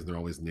bodies and they're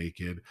always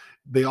naked,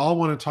 they all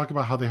want to talk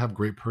about how they have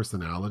great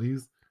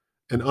personalities,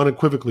 and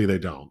unequivocally they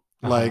don't.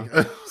 Like,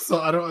 so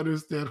I don't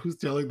understand who's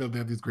telling them they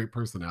have these great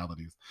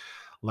personalities.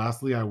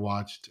 Lastly, I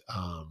watched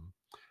a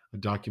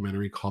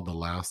documentary called The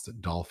Last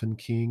Dolphin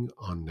King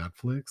on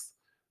Netflix,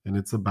 and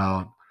it's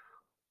about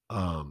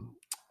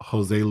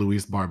Jose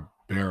Luis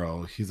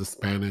Barbero. He's a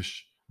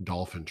Spanish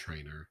dolphin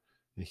trainer,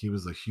 and he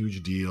was a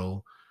huge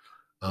deal,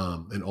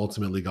 and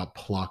ultimately got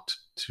plucked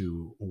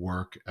to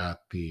work at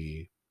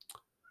the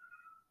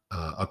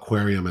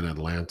aquarium in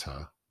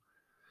Atlanta.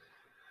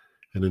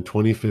 And in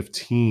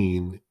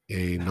 2015,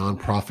 a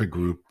nonprofit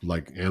group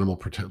like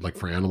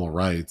for animal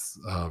rights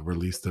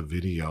released a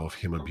video of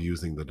him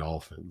abusing the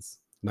dolphins.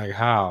 Like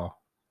how?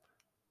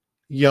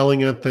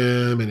 Yelling at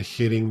them and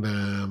hitting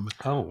them.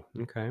 Oh,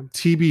 okay.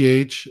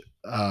 TBH,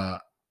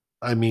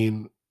 I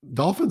mean,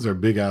 dolphins are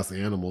big ass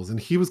animals, and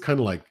he was kind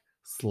of like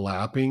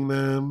slapping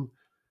them,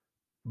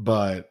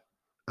 but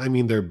I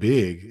mean, they're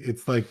big.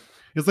 It's like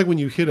when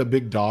you hit a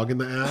big dog in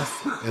the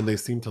ass and they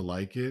seem to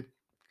like it.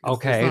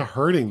 It's not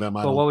hurting them.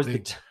 But what was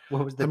the?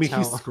 I mean,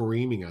 he's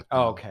screaming at them.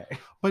 Oh, okay.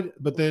 But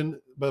then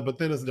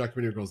as the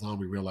documentary goes on,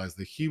 we realize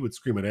that he would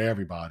scream at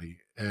everybody,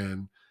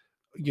 and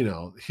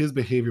his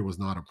behavior was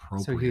not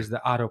appropriate. So he's the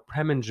Otto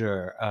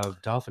Preminger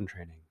of dolphin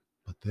training.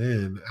 But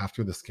then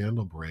after the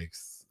scandal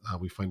breaks,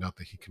 we find out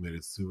that he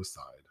committed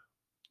suicide.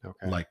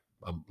 Okay. Like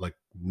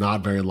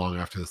not very long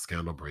after the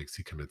scandal breaks,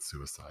 he commits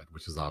suicide,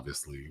 which is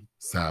obviously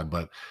sad.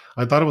 But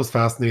I thought it was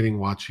fascinating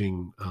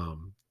watching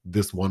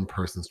this one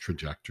person's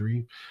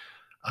trajectory.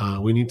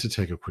 We need to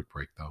take a quick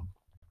break though.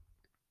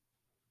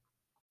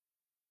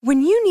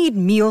 When you need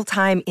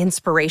mealtime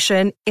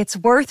inspiration, it's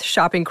worth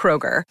shopping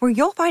Kroger, where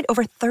you'll find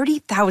over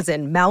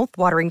 30,000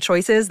 mouth-watering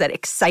choices that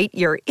excite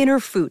your inner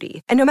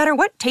foodie. And no matter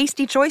what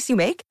tasty choice you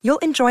make, you'll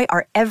enjoy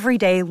our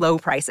everyday low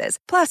prices,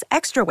 plus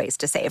extra ways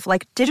to save,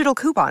 like digital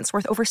coupons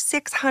worth over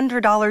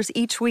 $600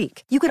 each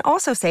week. You can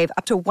also save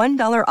up to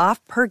 $1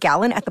 off per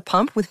gallon at the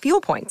pump with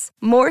fuel points.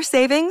 More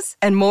savings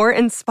and more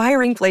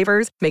inspiring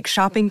flavors make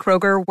shopping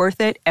Kroger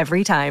worth it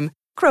every time.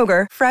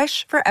 Kroger,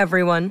 fresh for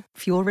everyone.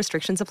 Fuel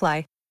restrictions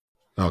apply.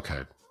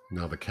 Okay,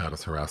 now the cat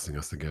is harassing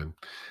us again.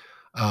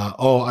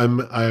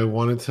 I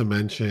wanted to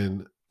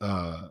mention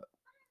the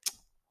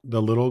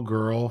little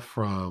girl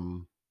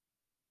from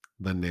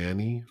The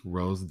Nanny,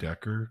 Rose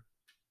Decker.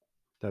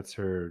 That's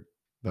her.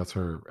 That's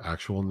her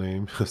actual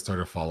name.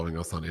 Started following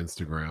us on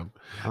Instagram.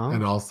 Oh.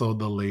 And also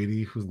the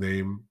lady whose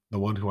name, the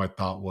one who I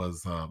thought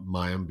was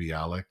Mayim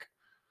Bialik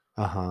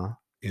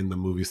in the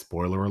movie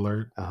Spoiler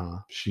Alert.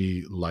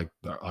 She liked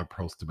our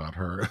post about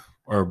her,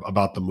 or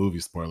about the movie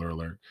Spoiler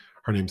Alert.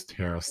 Her name's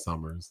Tara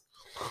Summers.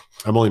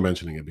 I'm only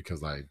mentioning it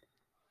because I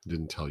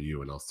didn't tell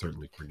you, and I'll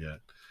certainly forget.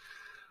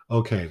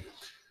 Okay.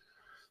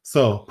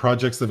 So,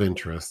 projects of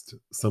interest.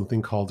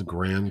 Something called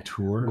Grand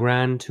Tour.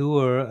 Grand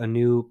Tour, a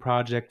new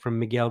project from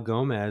Miguel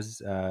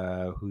Gomez,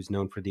 who's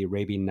known for the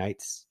Arabian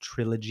Nights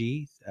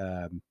trilogy,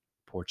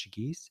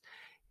 Portuguese.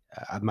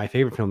 My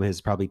favorite film is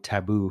probably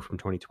Taboo from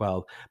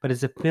 2012, but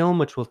it's a film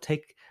which will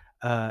take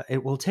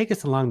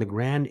us along the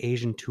grand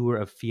Asian tour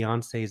of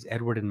fiancés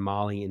Edward and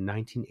Molly in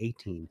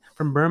 1918,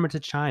 from Burma to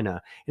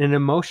China, in an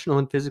emotional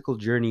and physical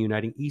journey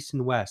uniting East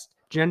and West,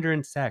 gender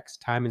and sex,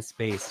 time and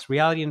space,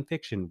 reality and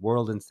fiction,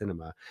 world and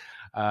cinema,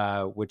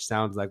 which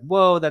sounds like,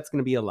 whoa, that's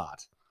going to be a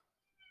lot.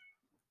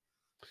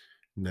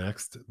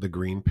 Next, The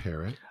Green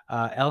Parrot.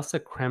 Elsa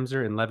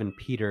Kremser and Levin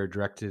Peter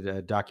directed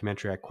a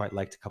documentary I quite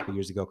liked a couple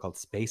years ago called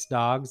Space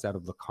Dogs out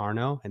of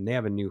Locarno, and they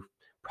have a new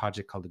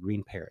project called The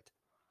Green Parrot.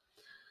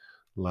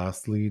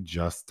 Lastly,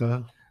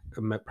 Justa.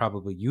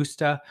 Probably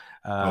Justa.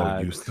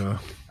 Justa.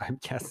 I'm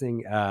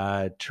guessing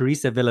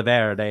Teresa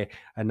Villaverde,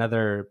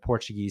 another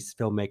Portuguese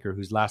filmmaker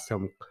whose last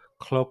film,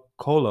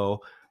 Colo,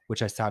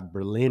 which I saw at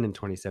Berlin in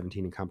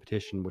 2017 in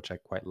competition, which I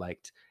quite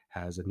liked,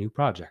 has a new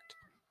project.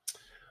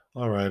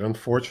 All right.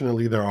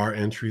 Unfortunately, there are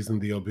entries in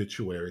the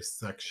obituary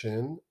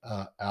section.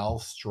 Al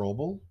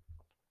Strobel.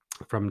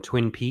 From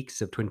Twin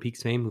Peaks, of Twin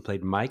Peaks fame, who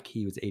played Mike.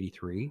 He was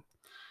 83.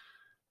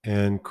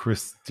 And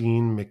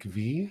Christine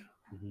McVie.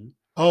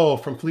 Oh,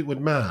 from Fleetwood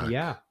Mac.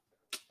 Yeah.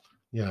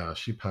 Yeah,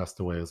 she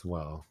passed away as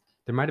well.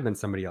 There might have been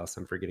somebody else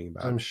I'm forgetting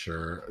about. I'm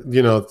sure.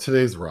 You know,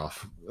 today's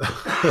rough.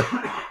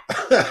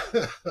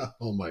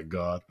 Oh, my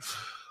God.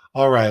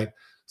 All right.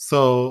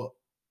 So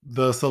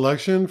the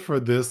selection for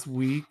this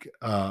week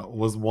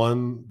was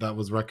one that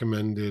was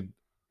recommended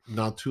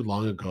not too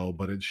long ago,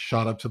 but it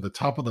shot up to the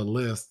top of the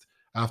list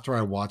after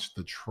I watched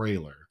the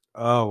trailer.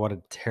 Oh, what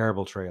a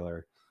terrible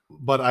trailer.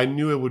 But I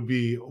knew it would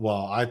be,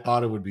 I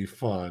thought it would be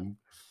fun.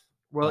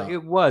 Well,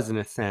 it was in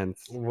a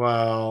sense.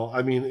 Well,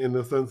 I mean, in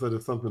the sense that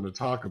it's something to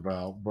talk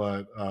about,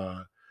 but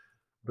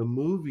the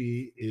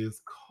movie is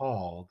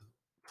called,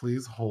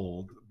 please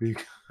hold,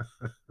 because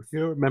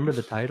you remember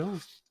the title?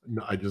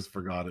 No, I just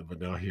forgot it, but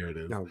now here it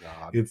is. Oh,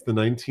 God. It's the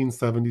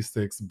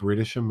 1976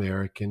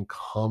 British-American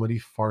comedy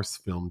farce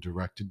film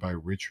directed by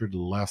Richard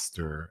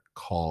Lester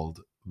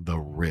called The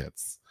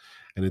Ritz.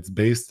 And it's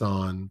based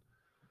on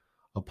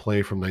a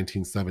play from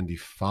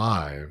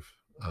 1975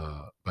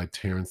 by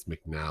Terrence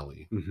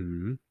McNally.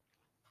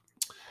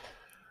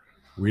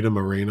 Rita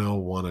Moreno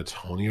won a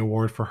Tony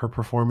Award for her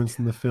performance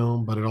in the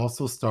film, but it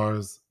also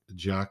stars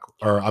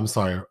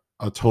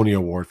a Tony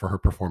Award for her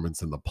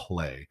performance in the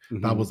play.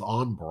 That was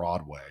on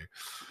Broadway.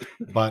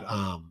 But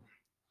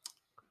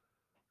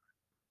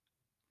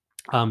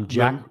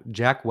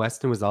Jack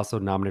Weston was also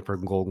nominated for a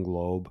Golden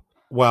Globe.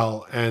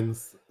 Well, and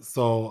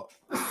so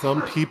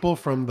some people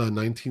from the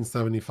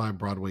 1975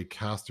 Broadway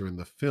cast are in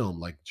the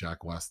film, like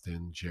Jack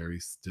Weston, Jerry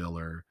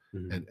Stiller,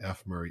 and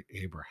F. Murray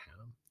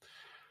Abraham.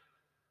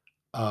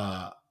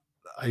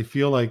 I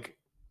feel like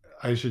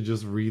I should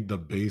just read the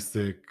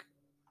basic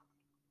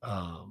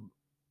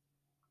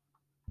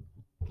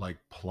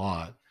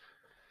plot.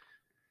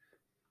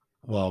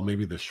 Well,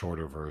 maybe the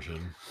shorter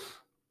version.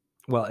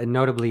 Well, and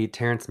notably,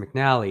 Terrence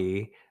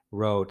McNally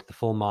wrote The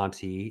Full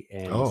Monty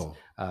and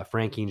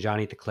Frankie and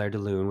Johnny at the Claire de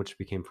Lune, which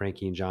became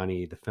Frankie and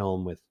Johnny, the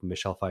film with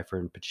Michelle Pfeiffer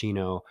and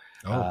Pacino,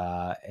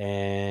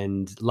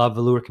 and Love,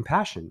 Allure,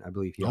 Compassion, I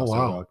believe he also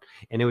wrote.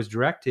 And it was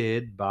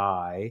directed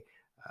by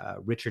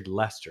Richard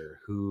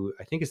Lester, who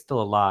I think is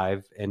still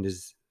alive and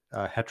is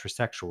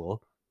heterosexual.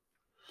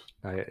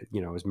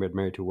 Was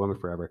married to a woman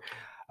forever.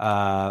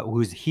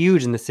 Who's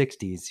huge in the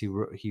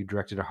 60s. He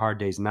directed A Hard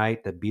Day's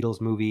Night, the Beatles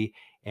movie,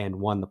 and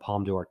won the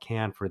Palme d'Or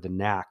Cannes for The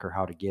Knack, or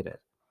How to Get It.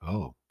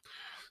 Oh.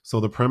 So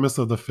the premise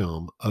of the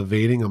film,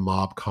 evading a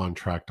mob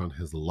contract on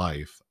his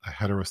life, a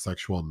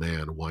heterosexual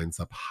man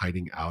winds up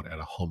hiding out at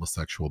a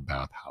homosexual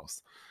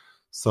bathhouse.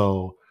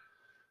 So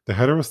the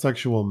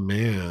heterosexual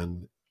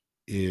man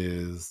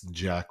is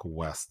Jack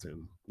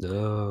Weston.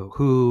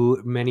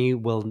 Who many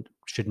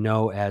should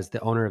know as the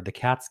owner of the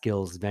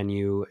Catskills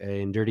venue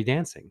in Dirty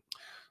Dancing.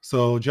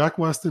 So Jack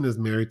Weston is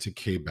married to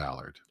Kay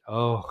Ballard.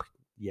 Oh,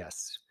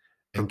 yes.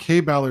 And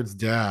Kay Ballard's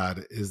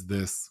dad is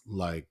this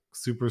like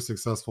super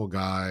successful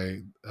guy.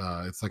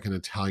 It's like an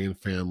Italian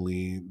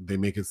family. They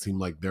make it seem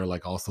like they're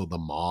like also the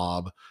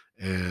mob,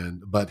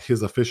 but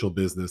his official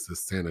business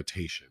is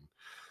sanitation.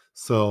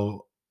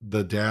 So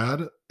the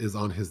dad is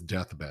on his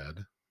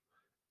deathbed,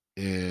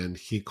 and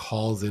he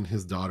calls in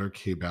his daughter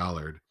Kay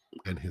Ballard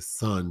and his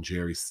son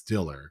Jerry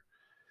Stiller,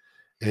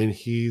 and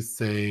he's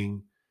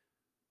saying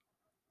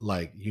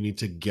like, you need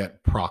to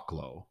get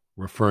Proclo,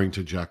 referring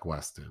to Jack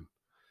Weston.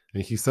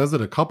 And he says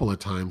it a couple of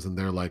times, and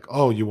they're like,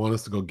 oh, you want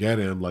us to go get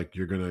him? Like,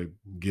 you're going to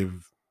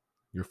give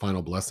your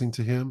final blessing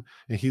to him?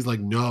 And he's like,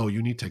 no,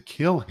 you need to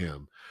kill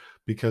him,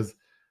 because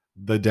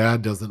the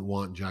dad doesn't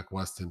want Jack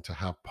Weston to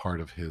have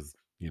part of his,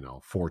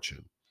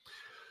 fortune.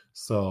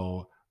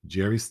 So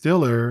Jerry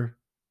Stiller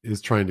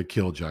is trying to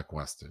kill Jack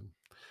Weston.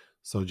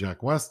 So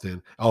Jack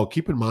Weston,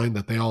 keep in mind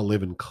that they all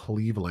live in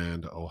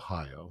Cleveland,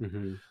 Ohio.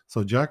 Mm-hmm.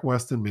 So Jack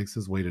Weston makes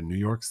his way to New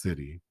York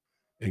City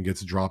and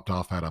gets dropped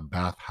off at a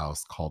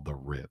bathhouse called the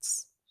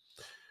Ritz.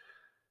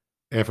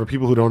 And for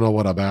people who don't know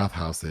what a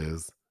bathhouse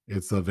is,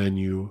 it's a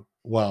venue.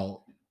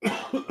 Well,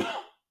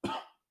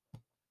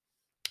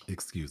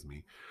 excuse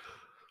me.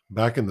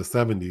 Back in the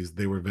 70s,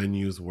 they were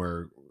venues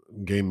where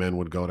gay men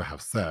would go to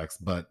have sex,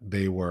 but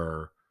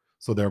they're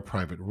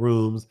private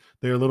rooms.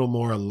 They're a little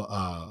more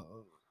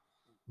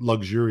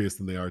luxurious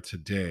than they are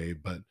today,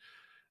 but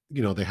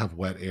they have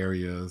wet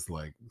areas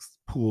like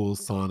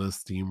pools, saunas,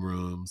 steam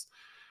rooms.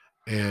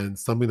 And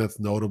something that's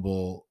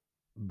notable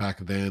back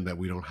then that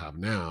we don't have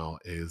now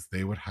is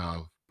they would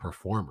have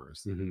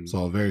performers. Mm-hmm.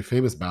 So a very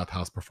famous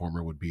bathhouse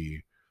performer would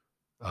be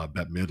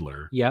Bette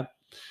Midler. Yep.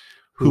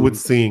 Who would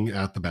sing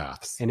at the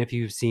baths. And if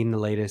you've seen the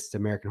latest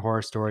American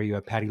Horror Story, you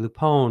have Patti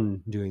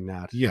LuPone doing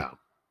that. Yeah.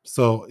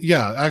 So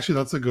yeah, actually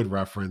that's a good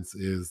reference.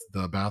 Is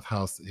the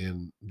bathhouse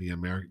in the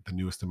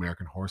newest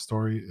American Horror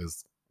Story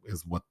is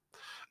what,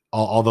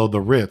 although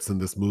the Ritz in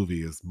this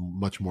movie is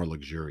much more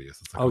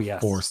luxurious. It's like a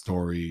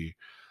 4-story,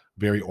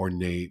 very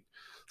ornate.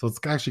 So it's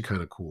actually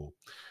kind of cool.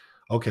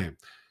 Okay.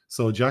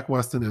 So Jack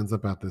Weston ends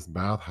up at this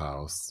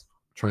bathhouse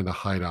trying to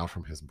hide out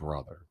from his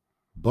brother.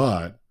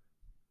 But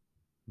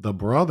the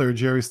brother,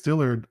 Jerry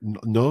Stiller,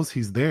 knows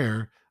he's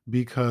there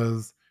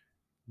because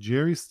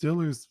Jerry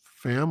Stiller's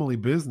family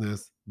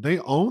business, they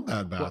own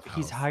that bathhouse. Well,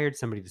 he's hired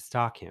somebody to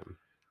stalk him.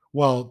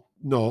 Well,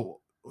 no,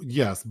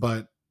 yes,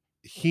 but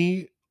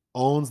he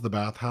owns the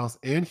bathhouse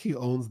and he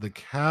owns the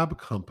cab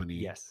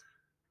company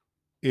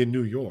in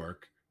New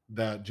York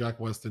that Jack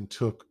Weston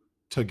took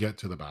to get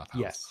to the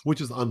bathhouse,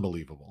 which is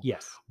unbelievable.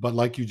 Yes. But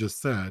like you just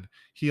said,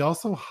 he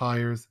also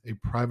hires a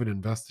private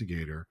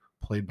investigator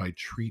played by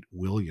Treat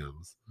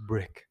Williams.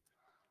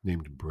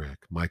 Named Brick,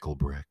 Michael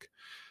Brick,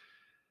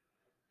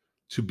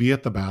 to be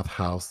at the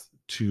bathhouse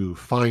to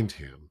find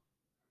him,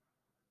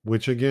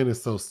 which again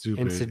is so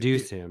stupid. And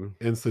seduce him.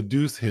 And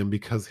seduce him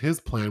because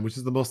his plan, which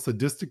is the most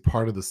sadistic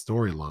part of the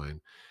storyline,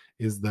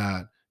 is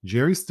that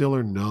Jerry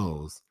Stiller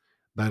knows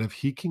that if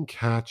he can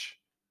catch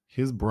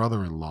his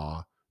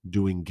brother-in-law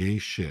doing gay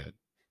shit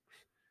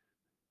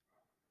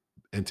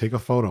and take a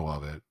photo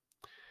of it,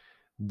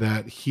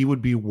 that he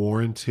would be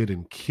warranted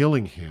in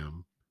killing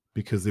him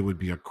because it would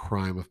be a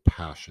crime of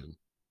passion.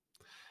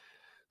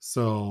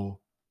 So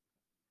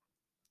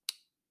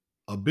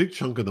a big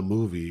chunk of the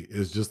movie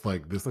is just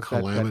like this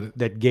calamity.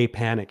 That gay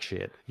panic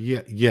shit.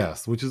 Yeah,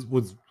 yes, which is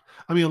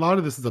a lot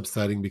of this is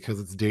upsetting because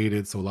it's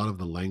dated. So a lot of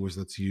the language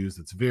that's used,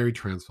 it's very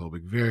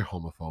transphobic, very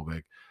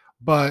homophobic.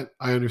 But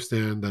I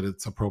understand that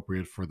it's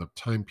appropriate for the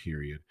time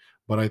period.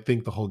 But I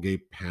think the whole gay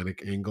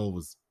panic angle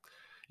was,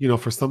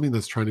 for something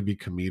that's trying to be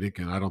comedic,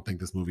 and I don't think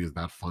this movie is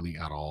that funny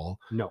at all.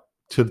 No.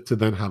 To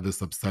then have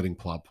this upsetting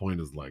plot point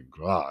is like,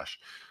 gosh.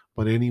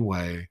 But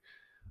anyway,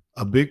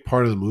 a big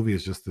part of the movie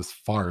is just this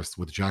farce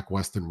with Jack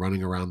Weston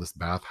running around this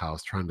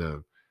bathhouse trying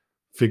to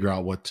figure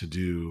out what to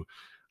do.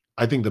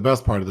 I think the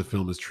best part of the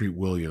film is Treat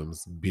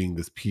Williams being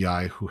this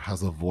PI who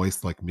has a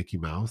voice like Mickey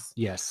Mouse.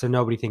 Yes, so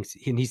nobody thinks,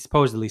 and he's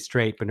supposedly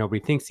straight, but nobody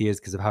thinks he is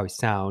because of how he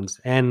sounds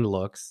and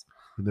looks.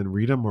 And then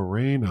Rita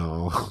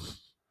Moreno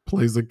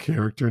plays a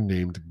character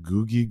named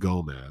Googie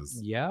Gomez.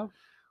 Yeah.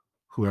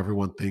 Who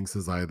everyone thinks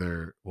is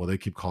either, they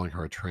keep calling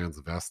her a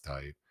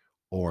transvestite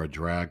or a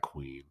drag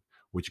queen,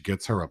 which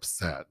gets her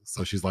upset.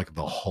 So she's like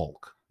the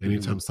Hulk.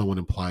 Anytime someone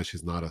implies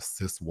she's not a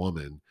cis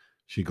woman,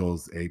 she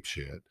goes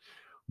apeshit.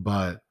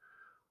 But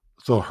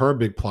so her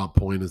big plot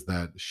point is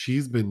that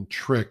she's been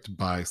tricked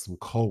by some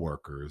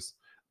coworkers,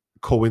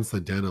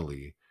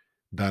 coincidentally,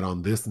 that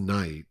on this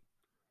night,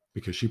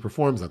 because she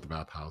performs at the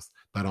bathhouse,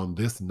 that on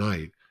this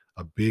night,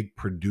 a big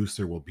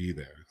producer will be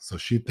there. So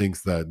she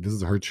thinks that this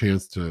is her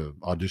chance to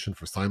audition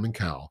for Simon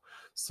Cowell.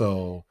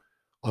 So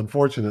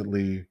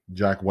unfortunately,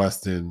 Jack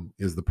Weston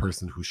is the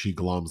person who she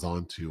gloms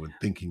onto and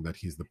thinking that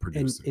he's the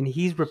producer. And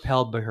he's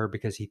repelled by her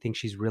because he thinks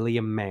she's really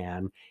a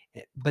man.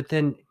 But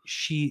then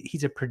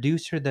he's a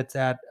producer that's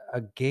at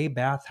a gay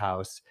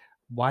bathhouse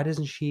why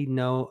doesn't she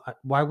know?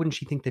 Why wouldn't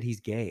she think that he's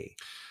gay?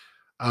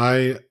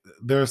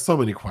 There are so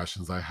many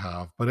questions I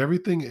have, but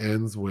everything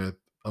ends with,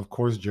 of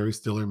course, Jerry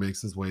Stiller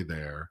makes his way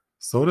there.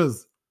 So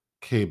does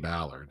Kay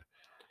Ballard.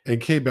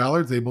 And Kay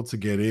Ballard's able to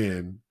get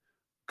in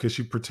because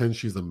she pretends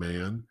she's a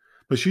man,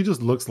 but she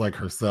just looks like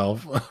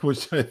herself,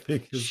 which I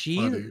think is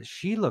funny.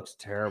 She looks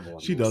terrible.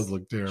 She does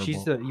look terrible.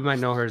 You might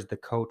know her as the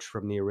coach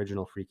from the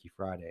original Freaky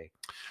Friday.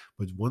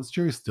 But once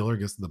Jerry Stiller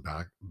gets in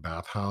the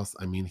bathhouse,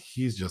 I mean,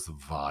 he's just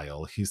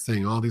vile. He's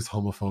saying all these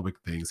homophobic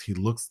things. He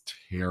looks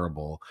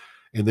terrible.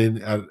 And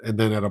then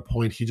at a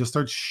point, he just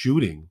starts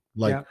shooting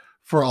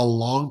for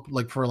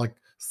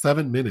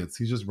 7 minutes.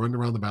 He's just running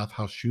around the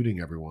bathhouse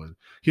shooting everyone.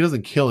 He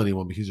doesn't kill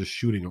anyone, but he's just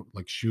shooting.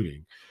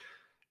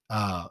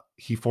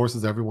 He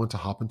forces everyone to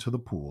hop into the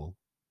pool.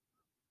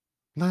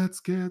 Let's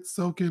get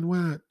soaking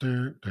wet.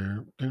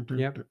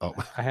 Yep. Oh,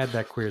 I had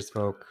that Queer as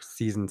Folk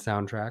season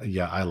soundtrack.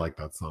 Yeah, I like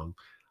that song.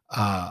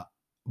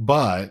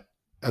 But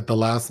at the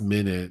last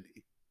minute,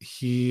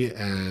 he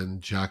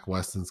and Jack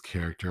Weston's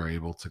character are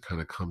able to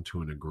kind of come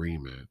to an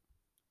agreement,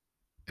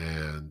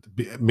 and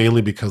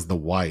mainly because the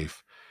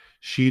wife,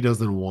 she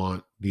doesn't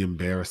want the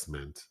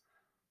embarrassment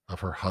of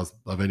her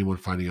husband, of anyone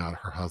finding out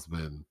her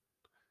husband,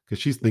 because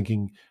she's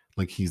thinking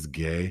like he's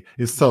gay.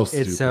 It's so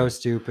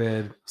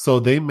stupid. So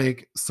they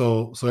make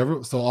so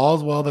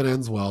all's well that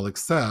ends well,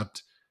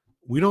 except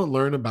we don't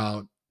learn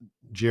about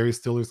Jerry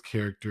Stiller's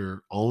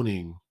character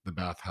owning the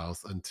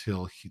bathhouse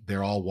until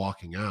they're all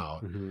walking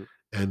out. Mm-hmm.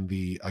 And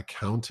the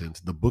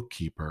accountant, the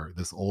bookkeeper,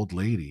 this old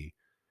lady,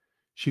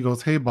 she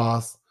goes, "Hey,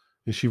 boss."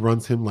 And she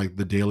runs him like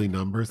the daily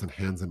numbers and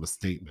hands him a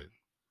statement.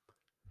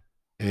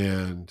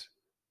 And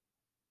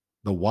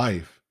the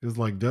wife is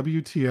like,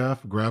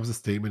 WTF, grabs a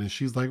statement. And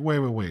she's like,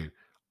 wait.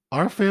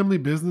 Our family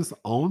business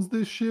owns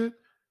this shit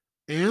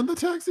and the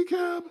taxi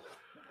cab?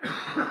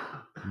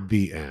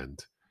 The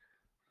end.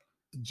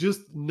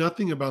 Just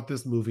nothing about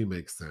this movie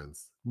makes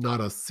sense. Not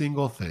a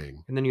single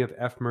thing. And then you have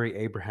F. Murray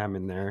Abraham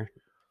in there.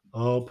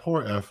 Oh,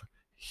 poor F.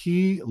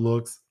 He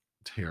looks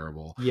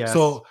terrible. Yes.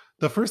 So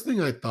the first thing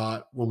I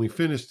thought when we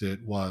finished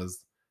it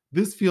was,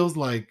 this feels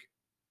like,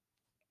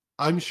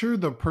 I'm sure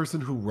the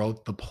person who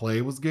wrote the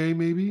play was gay,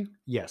 maybe?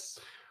 Yes.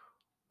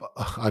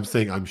 I'm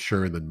saying I'm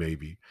sure and then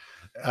maybe.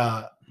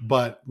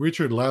 But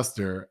Richard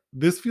Lester,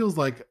 this feels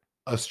like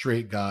a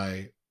straight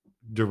guy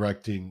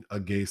directing a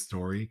gay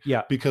story.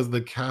 Yeah. Because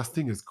the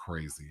casting is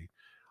crazy.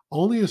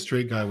 Only a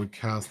straight guy would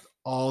cast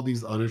all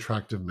these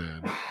unattractive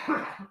men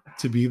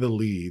to be the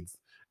leads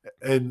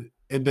and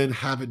then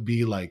have it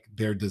be like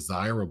they're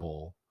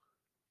desirable.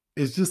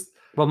 It's just,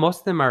 well, most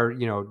of them are,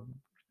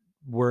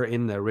 were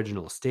in the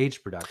original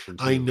stage production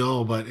too. I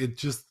know, but it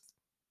just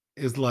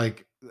is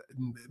like,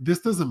 this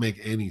doesn't make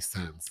any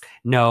sense.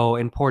 No,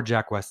 and poor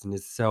Jack Weston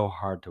is so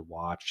hard to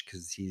watch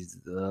because he's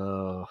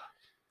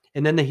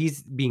and then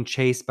he's being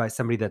chased by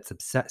somebody that's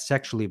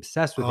sexually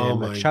obsessed with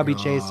him, a chubby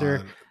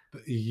chaser.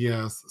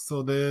 Yes.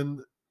 So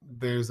then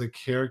there's a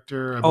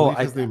character, I believe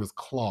his name is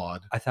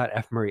Claude. I thought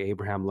F. Murray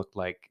Abraham looked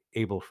like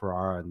Abel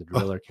Ferrara in The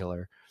Driller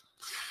Killer.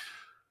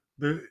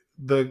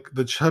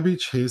 The chubby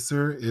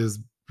chaser is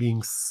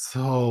being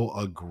so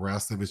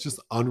aggressive. It's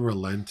just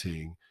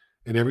unrelenting.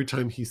 And every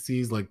time he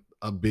sees like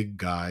a big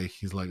guy,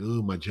 he's like,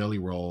 "Ooh, my jelly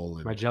roll."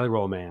 And, my jelly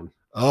roll man.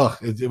 Oh,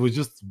 it was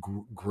just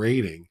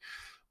grating.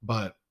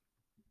 But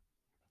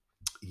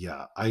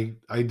yeah, I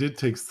did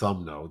take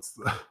some notes.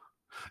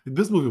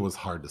 This movie was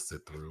hard to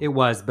sit through. It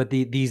was, but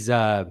these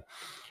potentially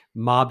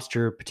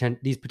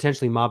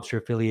mobster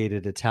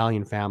affiliated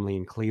Italian family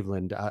in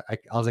Cleveland,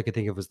 all I could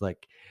think of was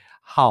like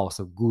House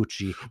of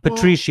Gucci,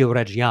 Patricio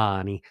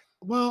Reggiani.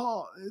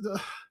 Well,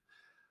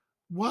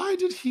 why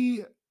did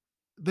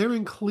they're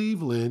in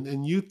Cleveland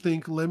and you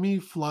think, let me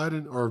fly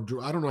to, or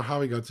I don't know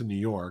how he got to New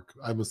York.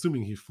 I'm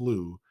assuming he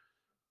flew.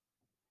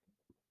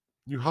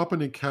 You hop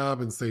in a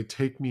cab and say,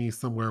 take me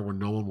somewhere where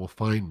no one will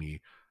find me.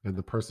 And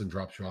the person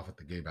drops you off at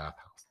the gay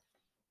bathhouse.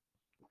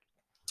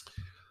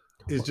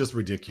 It's just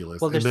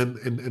ridiculous. Well, and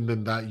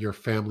then that your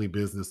family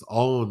business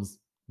owns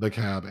the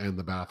cab and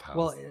the bathhouse.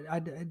 Well,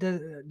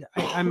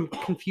 I'm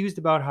confused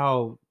about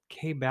how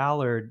Kay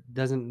Ballard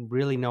doesn't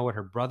really know what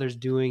her brother's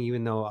doing,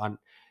 even though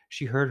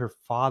she heard her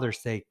father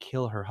say,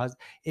 kill her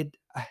husband.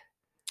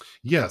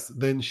 Yes,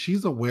 then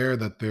she's aware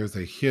that there's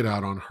a hit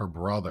out on her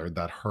brother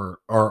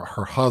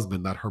her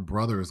husband that her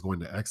brother is going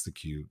to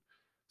execute.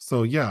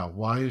 So yeah,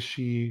 why is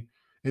she?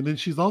 And then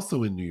she's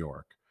also in New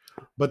York,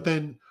 but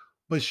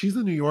she's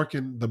in New York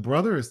and the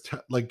brother is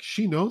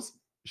she knows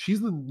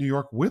she's in New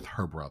York with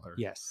her brother.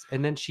 Yes,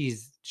 and then she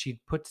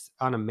puts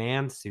on a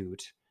man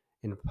suit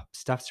and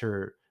stuffs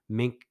her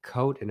mink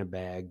coat in a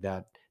bag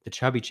that the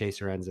chubby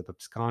chaser ends up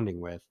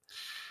absconding with.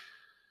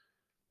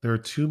 There are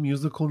 2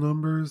 musical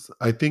numbers.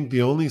 I think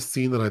the only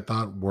scene that I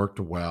thought worked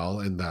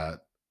well and that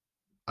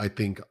I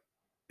think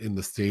in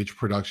the stage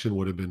production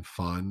would have been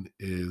fun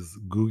is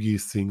Googie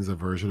sings a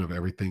version of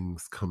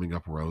Everything's Coming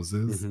Up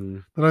Roses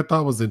that I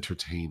thought was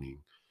entertaining.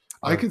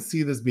 I could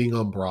see this being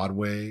on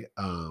Broadway.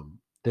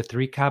 The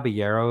Three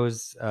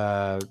Caballeros,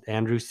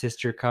 Andrew's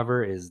sister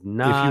cover is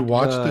not If you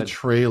watch the good.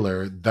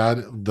 trailer, that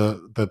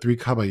the Three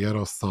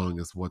Caballeros song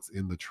is what's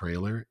in the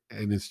trailer,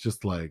 and it's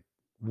just like,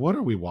 what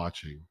are we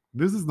watching?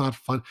 This is not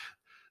fun.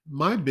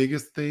 My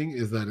biggest thing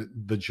is that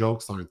the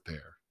jokes aren't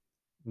there.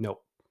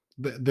 Nope.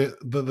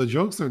 The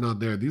jokes are not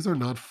there. These are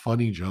not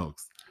funny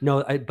jokes.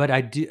 No, but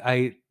I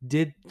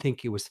did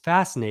think it was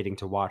fascinating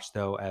to watch,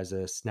 though, as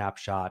a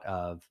snapshot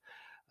of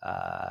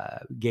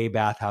gay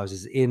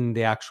bathhouses in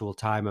the actual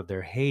time of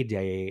their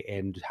heyday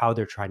and how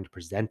they're trying to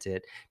present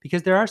it,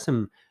 because there are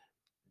some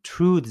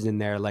truths in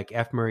there, like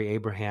F. Murray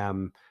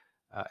Abraham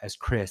as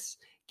Chris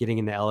getting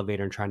in the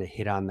elevator and trying to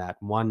hit on that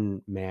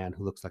one man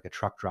who looks like a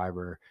truck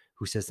driver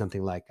who says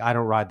something like, I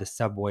don't ride the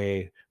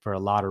subway for a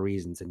lot of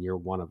reasons, and you're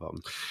one of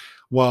them.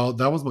 Well,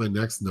 that was my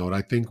next note.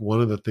 I think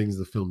one of the things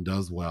the film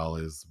does well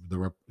is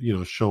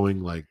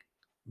showing like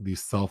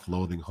these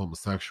self-loathing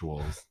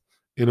homosexuals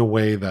in a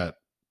way that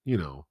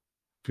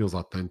feels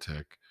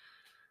authentic.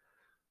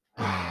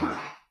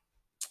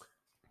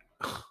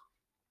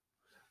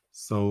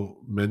 So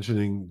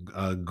mentioning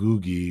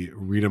Googie,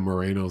 Rita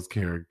Moreno's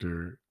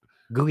character,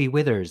 Googie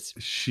Withers,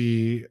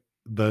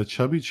 the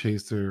chubby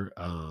chaser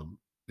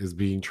is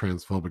being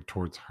transphobic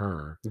towards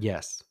her.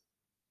 Yes.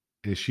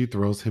 And she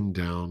throws him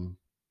down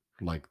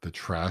like the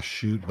trash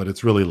chute, but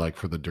it's really like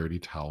for the dirty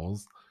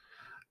towels.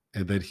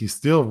 And then he's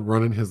still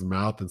running his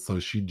mouth, and so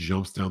she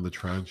jumps down the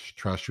trash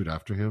chute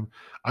after him.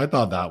 I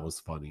thought that was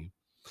funny.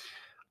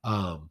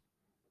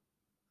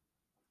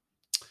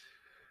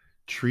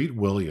 Treat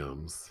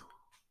Williams.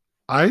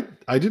 I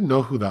didn't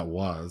know who that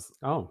was.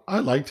 Oh, I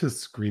liked his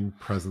screen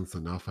presence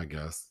enough, I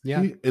guess.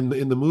 Yeah. In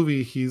the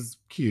movie, he's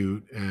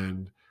cute,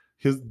 and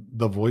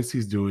the voice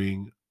he's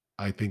doing,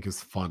 I think,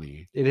 is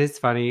funny. it is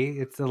funny.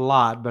 It's a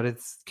lot, but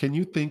it's. Can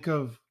you think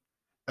of,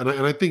 and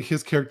I think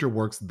his character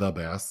works the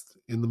best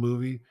in the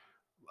movie.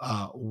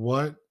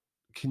 What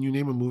can you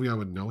name a movie I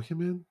would know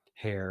him in?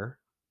 Hair.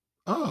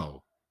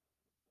 Oh,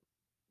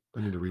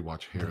 I need to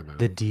rewatch Hair then.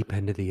 The Deep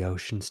End of the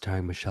Ocean,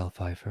 starring Michelle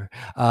Pfeiffer.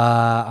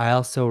 I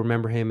also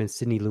remember him in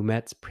Sidney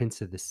Lumet's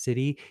Prince of the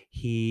City.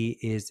 He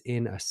is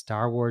in a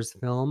Star Wars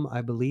film,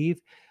 I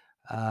believe.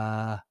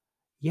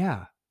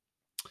 Yeah.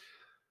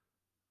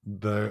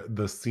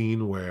 The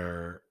scene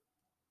where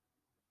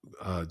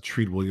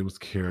Treat Williams'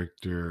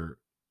 character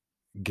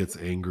gets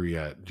angry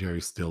at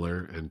Jerry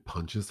Stiller and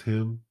punches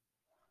him,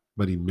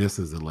 but he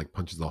misses and like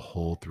punches a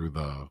hole through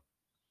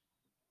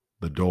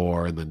the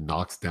door and then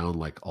knocks down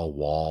like a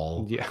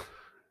wall. Yeah.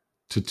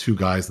 To two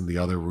guys in the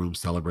other room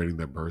celebrating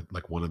their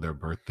one of their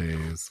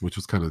birthdays, which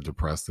was kind of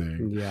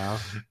depressing. Yeah.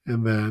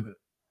 And then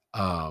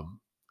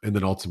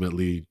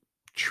ultimately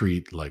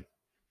Treat like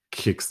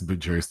kicks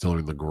Jerry Stiller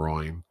in the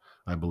groin,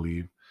 I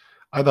believe.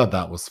 I thought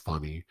that was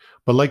funny.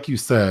 But like you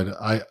said,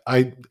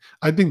 I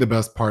think the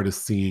best part is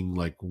seeing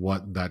like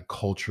what that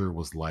culture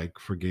was like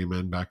for gay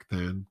men back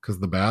then. Because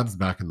the baths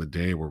back in the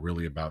day were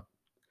really about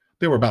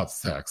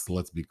sex,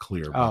 let's be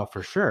clear. Oh,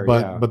 for sure.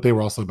 But they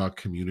were also about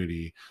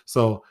community.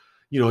 So,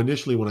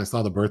 initially when I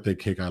saw the birthday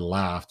cake, I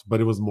laughed,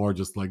 but it was more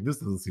just like, this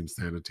doesn't seem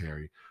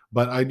sanitary.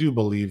 But I do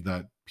believe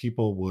that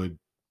people would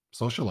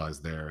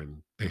socialize there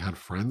and they had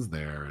friends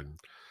there. And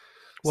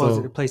well,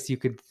 it's a place you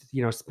could,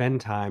 spend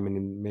time,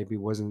 and maybe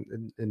wasn't,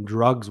 and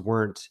drugs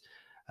weren't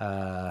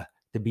the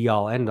be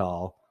all end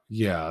all.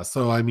 Yeah.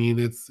 So, I mean,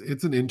 it's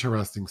an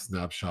interesting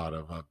snapshot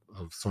of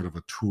sort of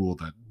a tool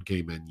that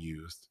gay men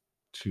used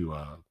to,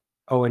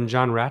 Oh, and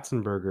John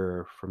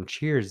Ratzenberger from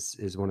Cheers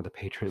is one of the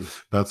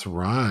patrons. That's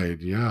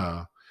right.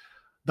 Yeah.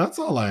 That's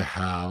all I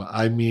have.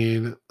 I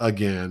mean,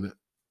 again,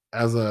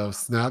 as a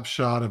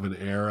snapshot of an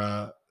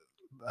era,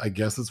 I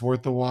guess it's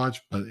worth a watch,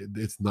 but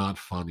it's not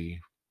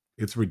funny.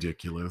 It's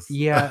ridiculous.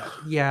 Yeah.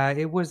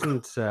 It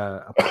wasn't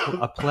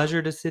a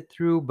pleasure to sit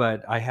through,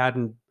 but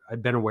I'd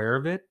been aware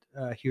of it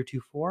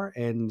heretofore,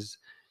 and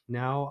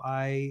now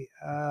I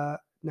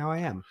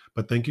am.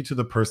 But thank you to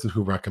the person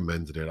who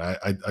recommended it.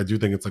 I do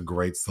think it's a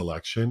great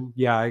selection.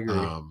 Yeah, I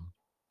agree.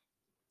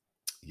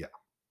 Yeah,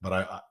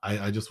 but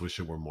I just wish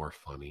it were more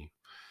funny.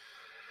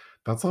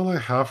 That's all I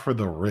have for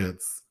the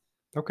Ritz.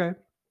 Okay.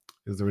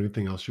 Is there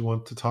anything else you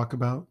want to talk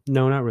about?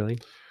 No, not really.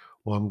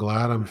 Well, I'm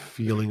glad I'm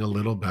feeling a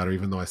little better,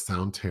 even though I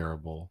sound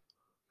terrible.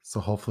 So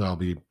hopefully I'll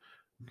be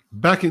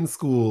back in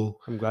school.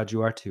 I'm glad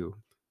you are too.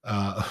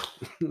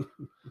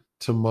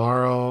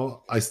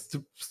 Tomorrow, I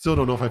still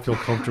don't know if I feel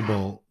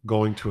comfortable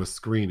going to a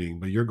screening,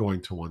 but you're going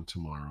to one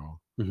tomorrow.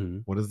 Mm-hmm.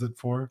 What is it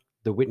for?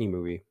 The Whitney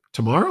movie.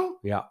 Tomorrow?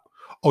 Yeah.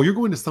 Oh, you're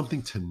going to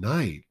something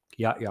tonight.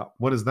 Yeah.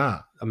 What is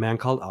that? A Man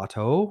Called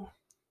Otto.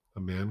 A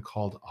Man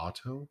Called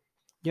Otto?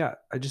 Yeah,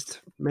 I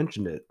just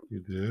mentioned it. You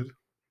did?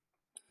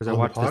 Because I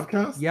watched the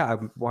podcast? I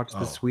watched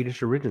the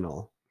Swedish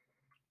original.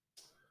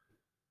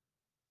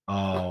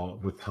 Oh,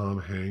 with Tom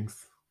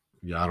Hanks?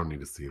 Yeah, I don't need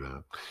to see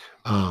that.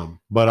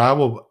 But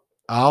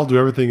I'll do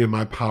everything in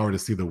my power to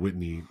see the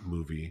Whitney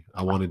movie.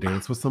 I Want to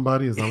Dance with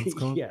Somebody. Is that what it's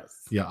called?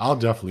 Yes. Yeah, I'll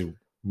definitely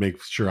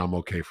make sure I'm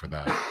okay for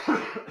that.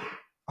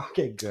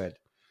 Okay, good.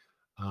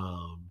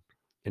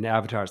 And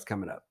Avatar's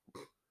coming up.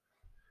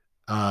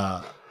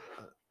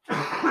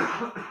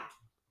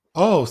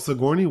 Oh,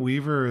 Sigourney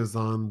Weaver is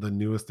on the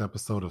newest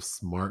episode of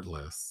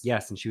Smartless.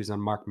 Yes, and she was on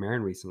Mark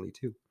Maron recently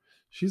too.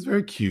 She's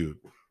very cute.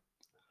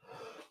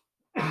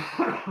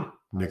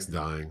 Nick's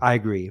dying. I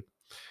agree.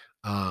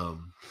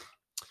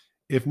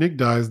 If Nick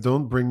dies,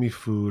 don't bring me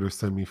food or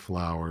send me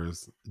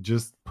flowers.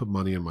 Just put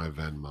money in my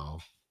Venmo.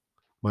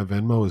 My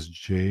Venmo is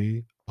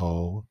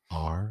JOROYOLO.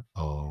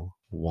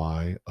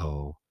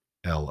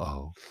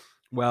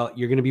 Well,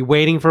 you're going to be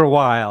waiting for a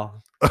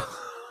while.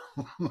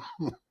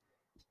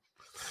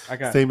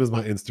 Same as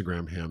my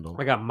Instagram handle.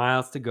 I got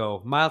miles to go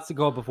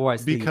before I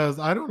sleep. Because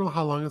I don't know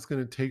how long it's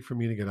going to take for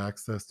me to get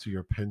access to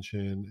your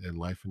pension and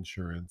life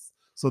insurance.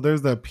 So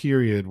there's that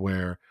period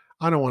where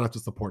I don't want to have to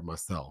support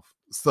myself.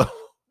 So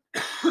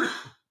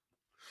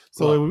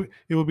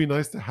it would be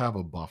nice to have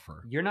a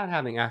buffer. You're not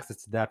having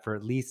access to that for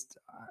at least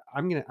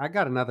I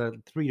got another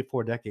 3 to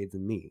 4 decades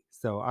in me.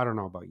 So I don't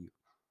know about you.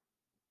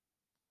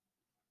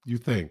 You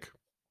think?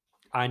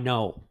 I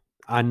know.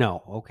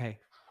 Okay.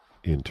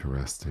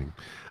 Interesting.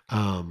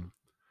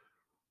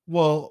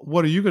 Well,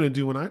 what are you going to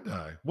do when I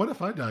die? What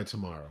if I die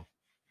tomorrow?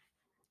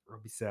 I'll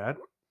be sad.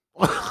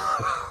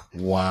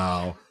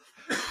 Wow.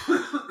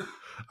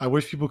 I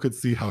wish people could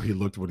see how he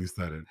looked when he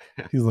said it.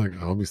 He's like,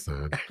 I'll be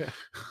sad.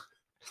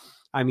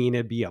 I mean,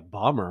 it'd be a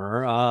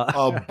bummer.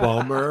 A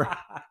bummer.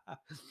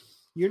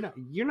 You're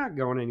not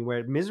going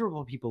anywhere.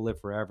 Miserable people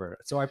live forever.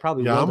 So I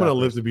probably I'm going to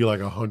live to be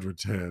like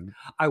 110.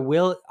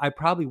 I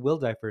probably will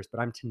die first, but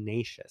I'm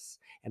tenacious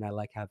and I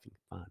like having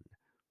fun.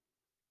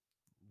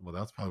 Well,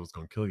 that's probably what's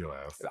going to kill your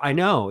ass. I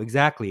know,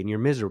 exactly. And you're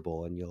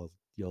miserable and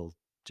you'll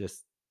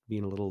just be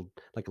in a little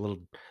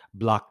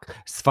block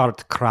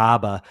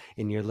Svartkrabbe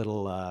in your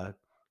little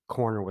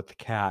corner with the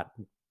cat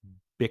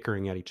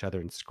bickering at each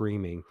other and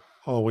screaming.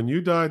 Oh, when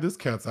you die, this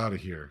cat's out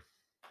of here.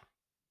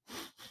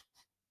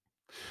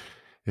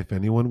 If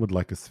anyone would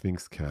like a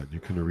Sphinx cat, you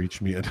can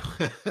reach me at...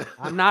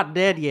 I'm not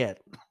dead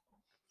yet.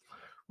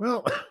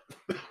 Well,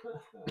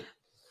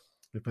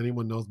 if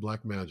anyone knows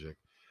black magic.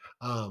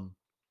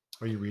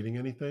 Are you reading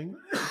anything?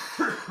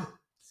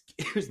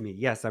 Excuse me.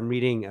 Yes, I'm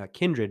reading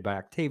Kindred by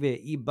Octavia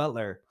E.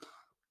 Butler.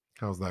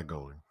 How's that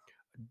going?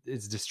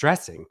 It's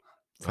distressing.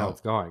 That's how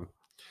it's going.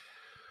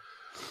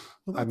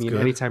 Well, I mean,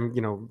 good. anytime,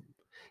 you know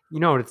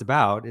what it's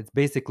about. It's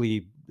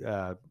basically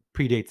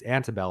predates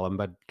Antebellum,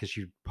 but because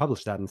she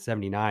published that in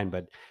 1979,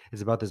 but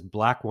it's about this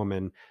black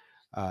woman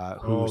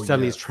who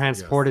suddenly is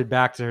transported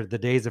back to the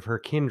days of her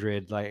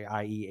kindred, like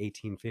i.e.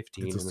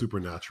 1815. It's a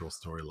supernatural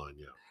storyline,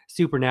 yeah.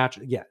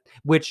 Supernatural, yeah.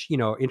 Which,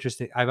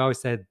 interesting. I've always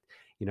said,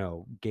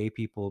 gay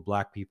people,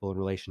 black people in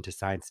relation to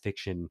science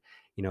fiction,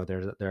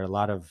 there are a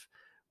lot of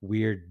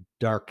weird,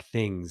 dark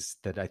things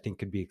that I think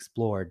could be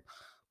explored.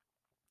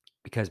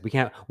 Because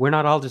we're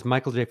not all just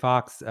Michael J.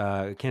 Fox.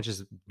 Can't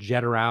just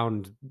jet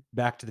around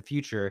Back to the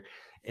Future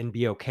and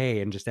be okay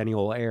in just any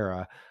old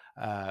era.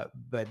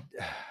 But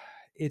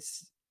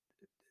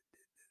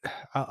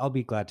I'll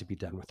be glad to be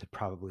done with it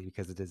probably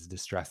because it is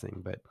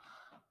distressing. But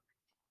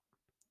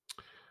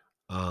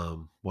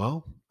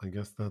well, I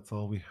guess that's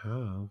all we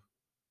have.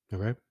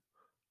 Okay.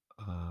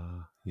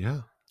 Yeah.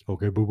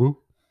 Okay, boo boo.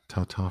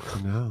 Ta-ta for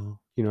now.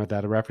 You know what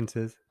that reference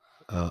is?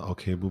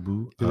 Okay, boo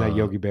boo. Isn't that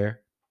Yogi Bear?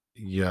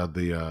 Yeah,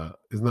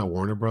 isn't that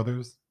Warner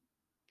Brothers?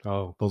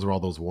 Oh, those are all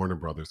those Warner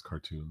Brothers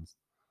cartoons,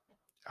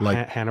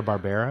 like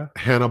Hanna-Barbera.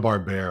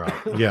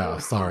 Hanna-Barbera. Yeah,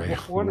 sorry,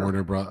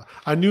 Warner Brothers.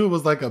 I knew it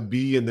was like a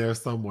B in there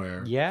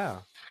somewhere.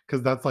 Yeah,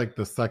 because that's like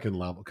the second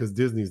level. Because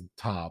Disney's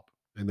top,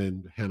 and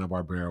then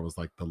Hanna-Barbera was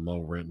like the low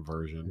rent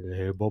version.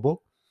 Hey,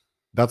 Bobo.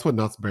 That's what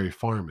Knott's Berry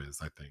Farm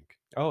is, I think.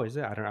 Oh, is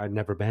it? I've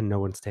never been. No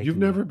one's taken. You've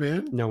me. Never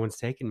been? No one's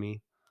taken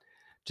me.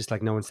 Just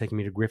like no one's taken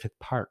me to Griffith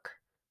Park.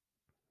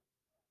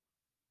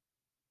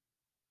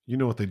 You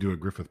know what they do at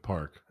Griffith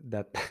Park.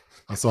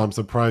 So I'm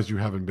surprised you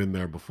haven't been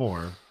there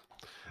before.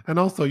 And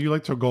also, you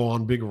like to go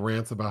on big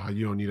rants about how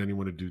you don't need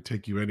anyone to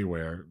take you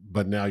anywhere,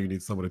 but now you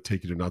need someone to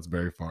take you to Knott's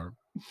Berry Farm.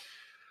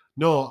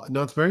 No,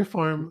 Knott's Berry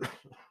Farm,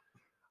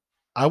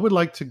 I would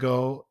like to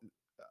go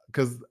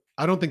because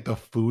I don't think the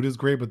food is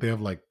great, but they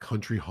have like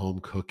country home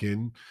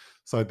cooking.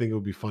 So I think it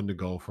would be fun to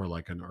go for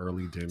like an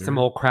early dinner. Some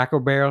old Cracker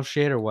Barrel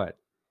shit or what?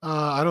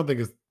 I don't think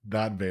it's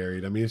that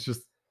varied. I mean, it's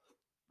just...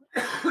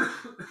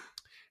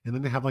 And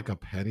then they have like a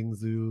petting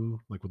zoo,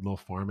 like with little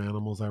farm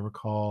animals, I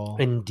recall.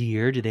 And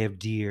deer. Do they have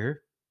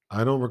deer?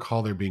 I don't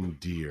recall there being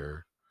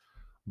deer.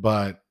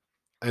 And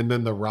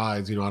then the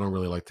rides, I don't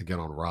really like to get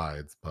on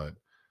rides, but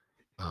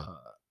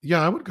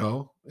yeah, I would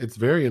go. It's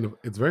very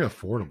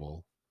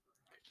affordable.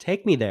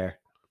 Take me there.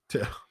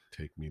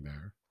 Take me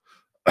there.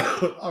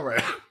 All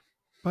right.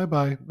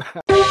 Bye-bye.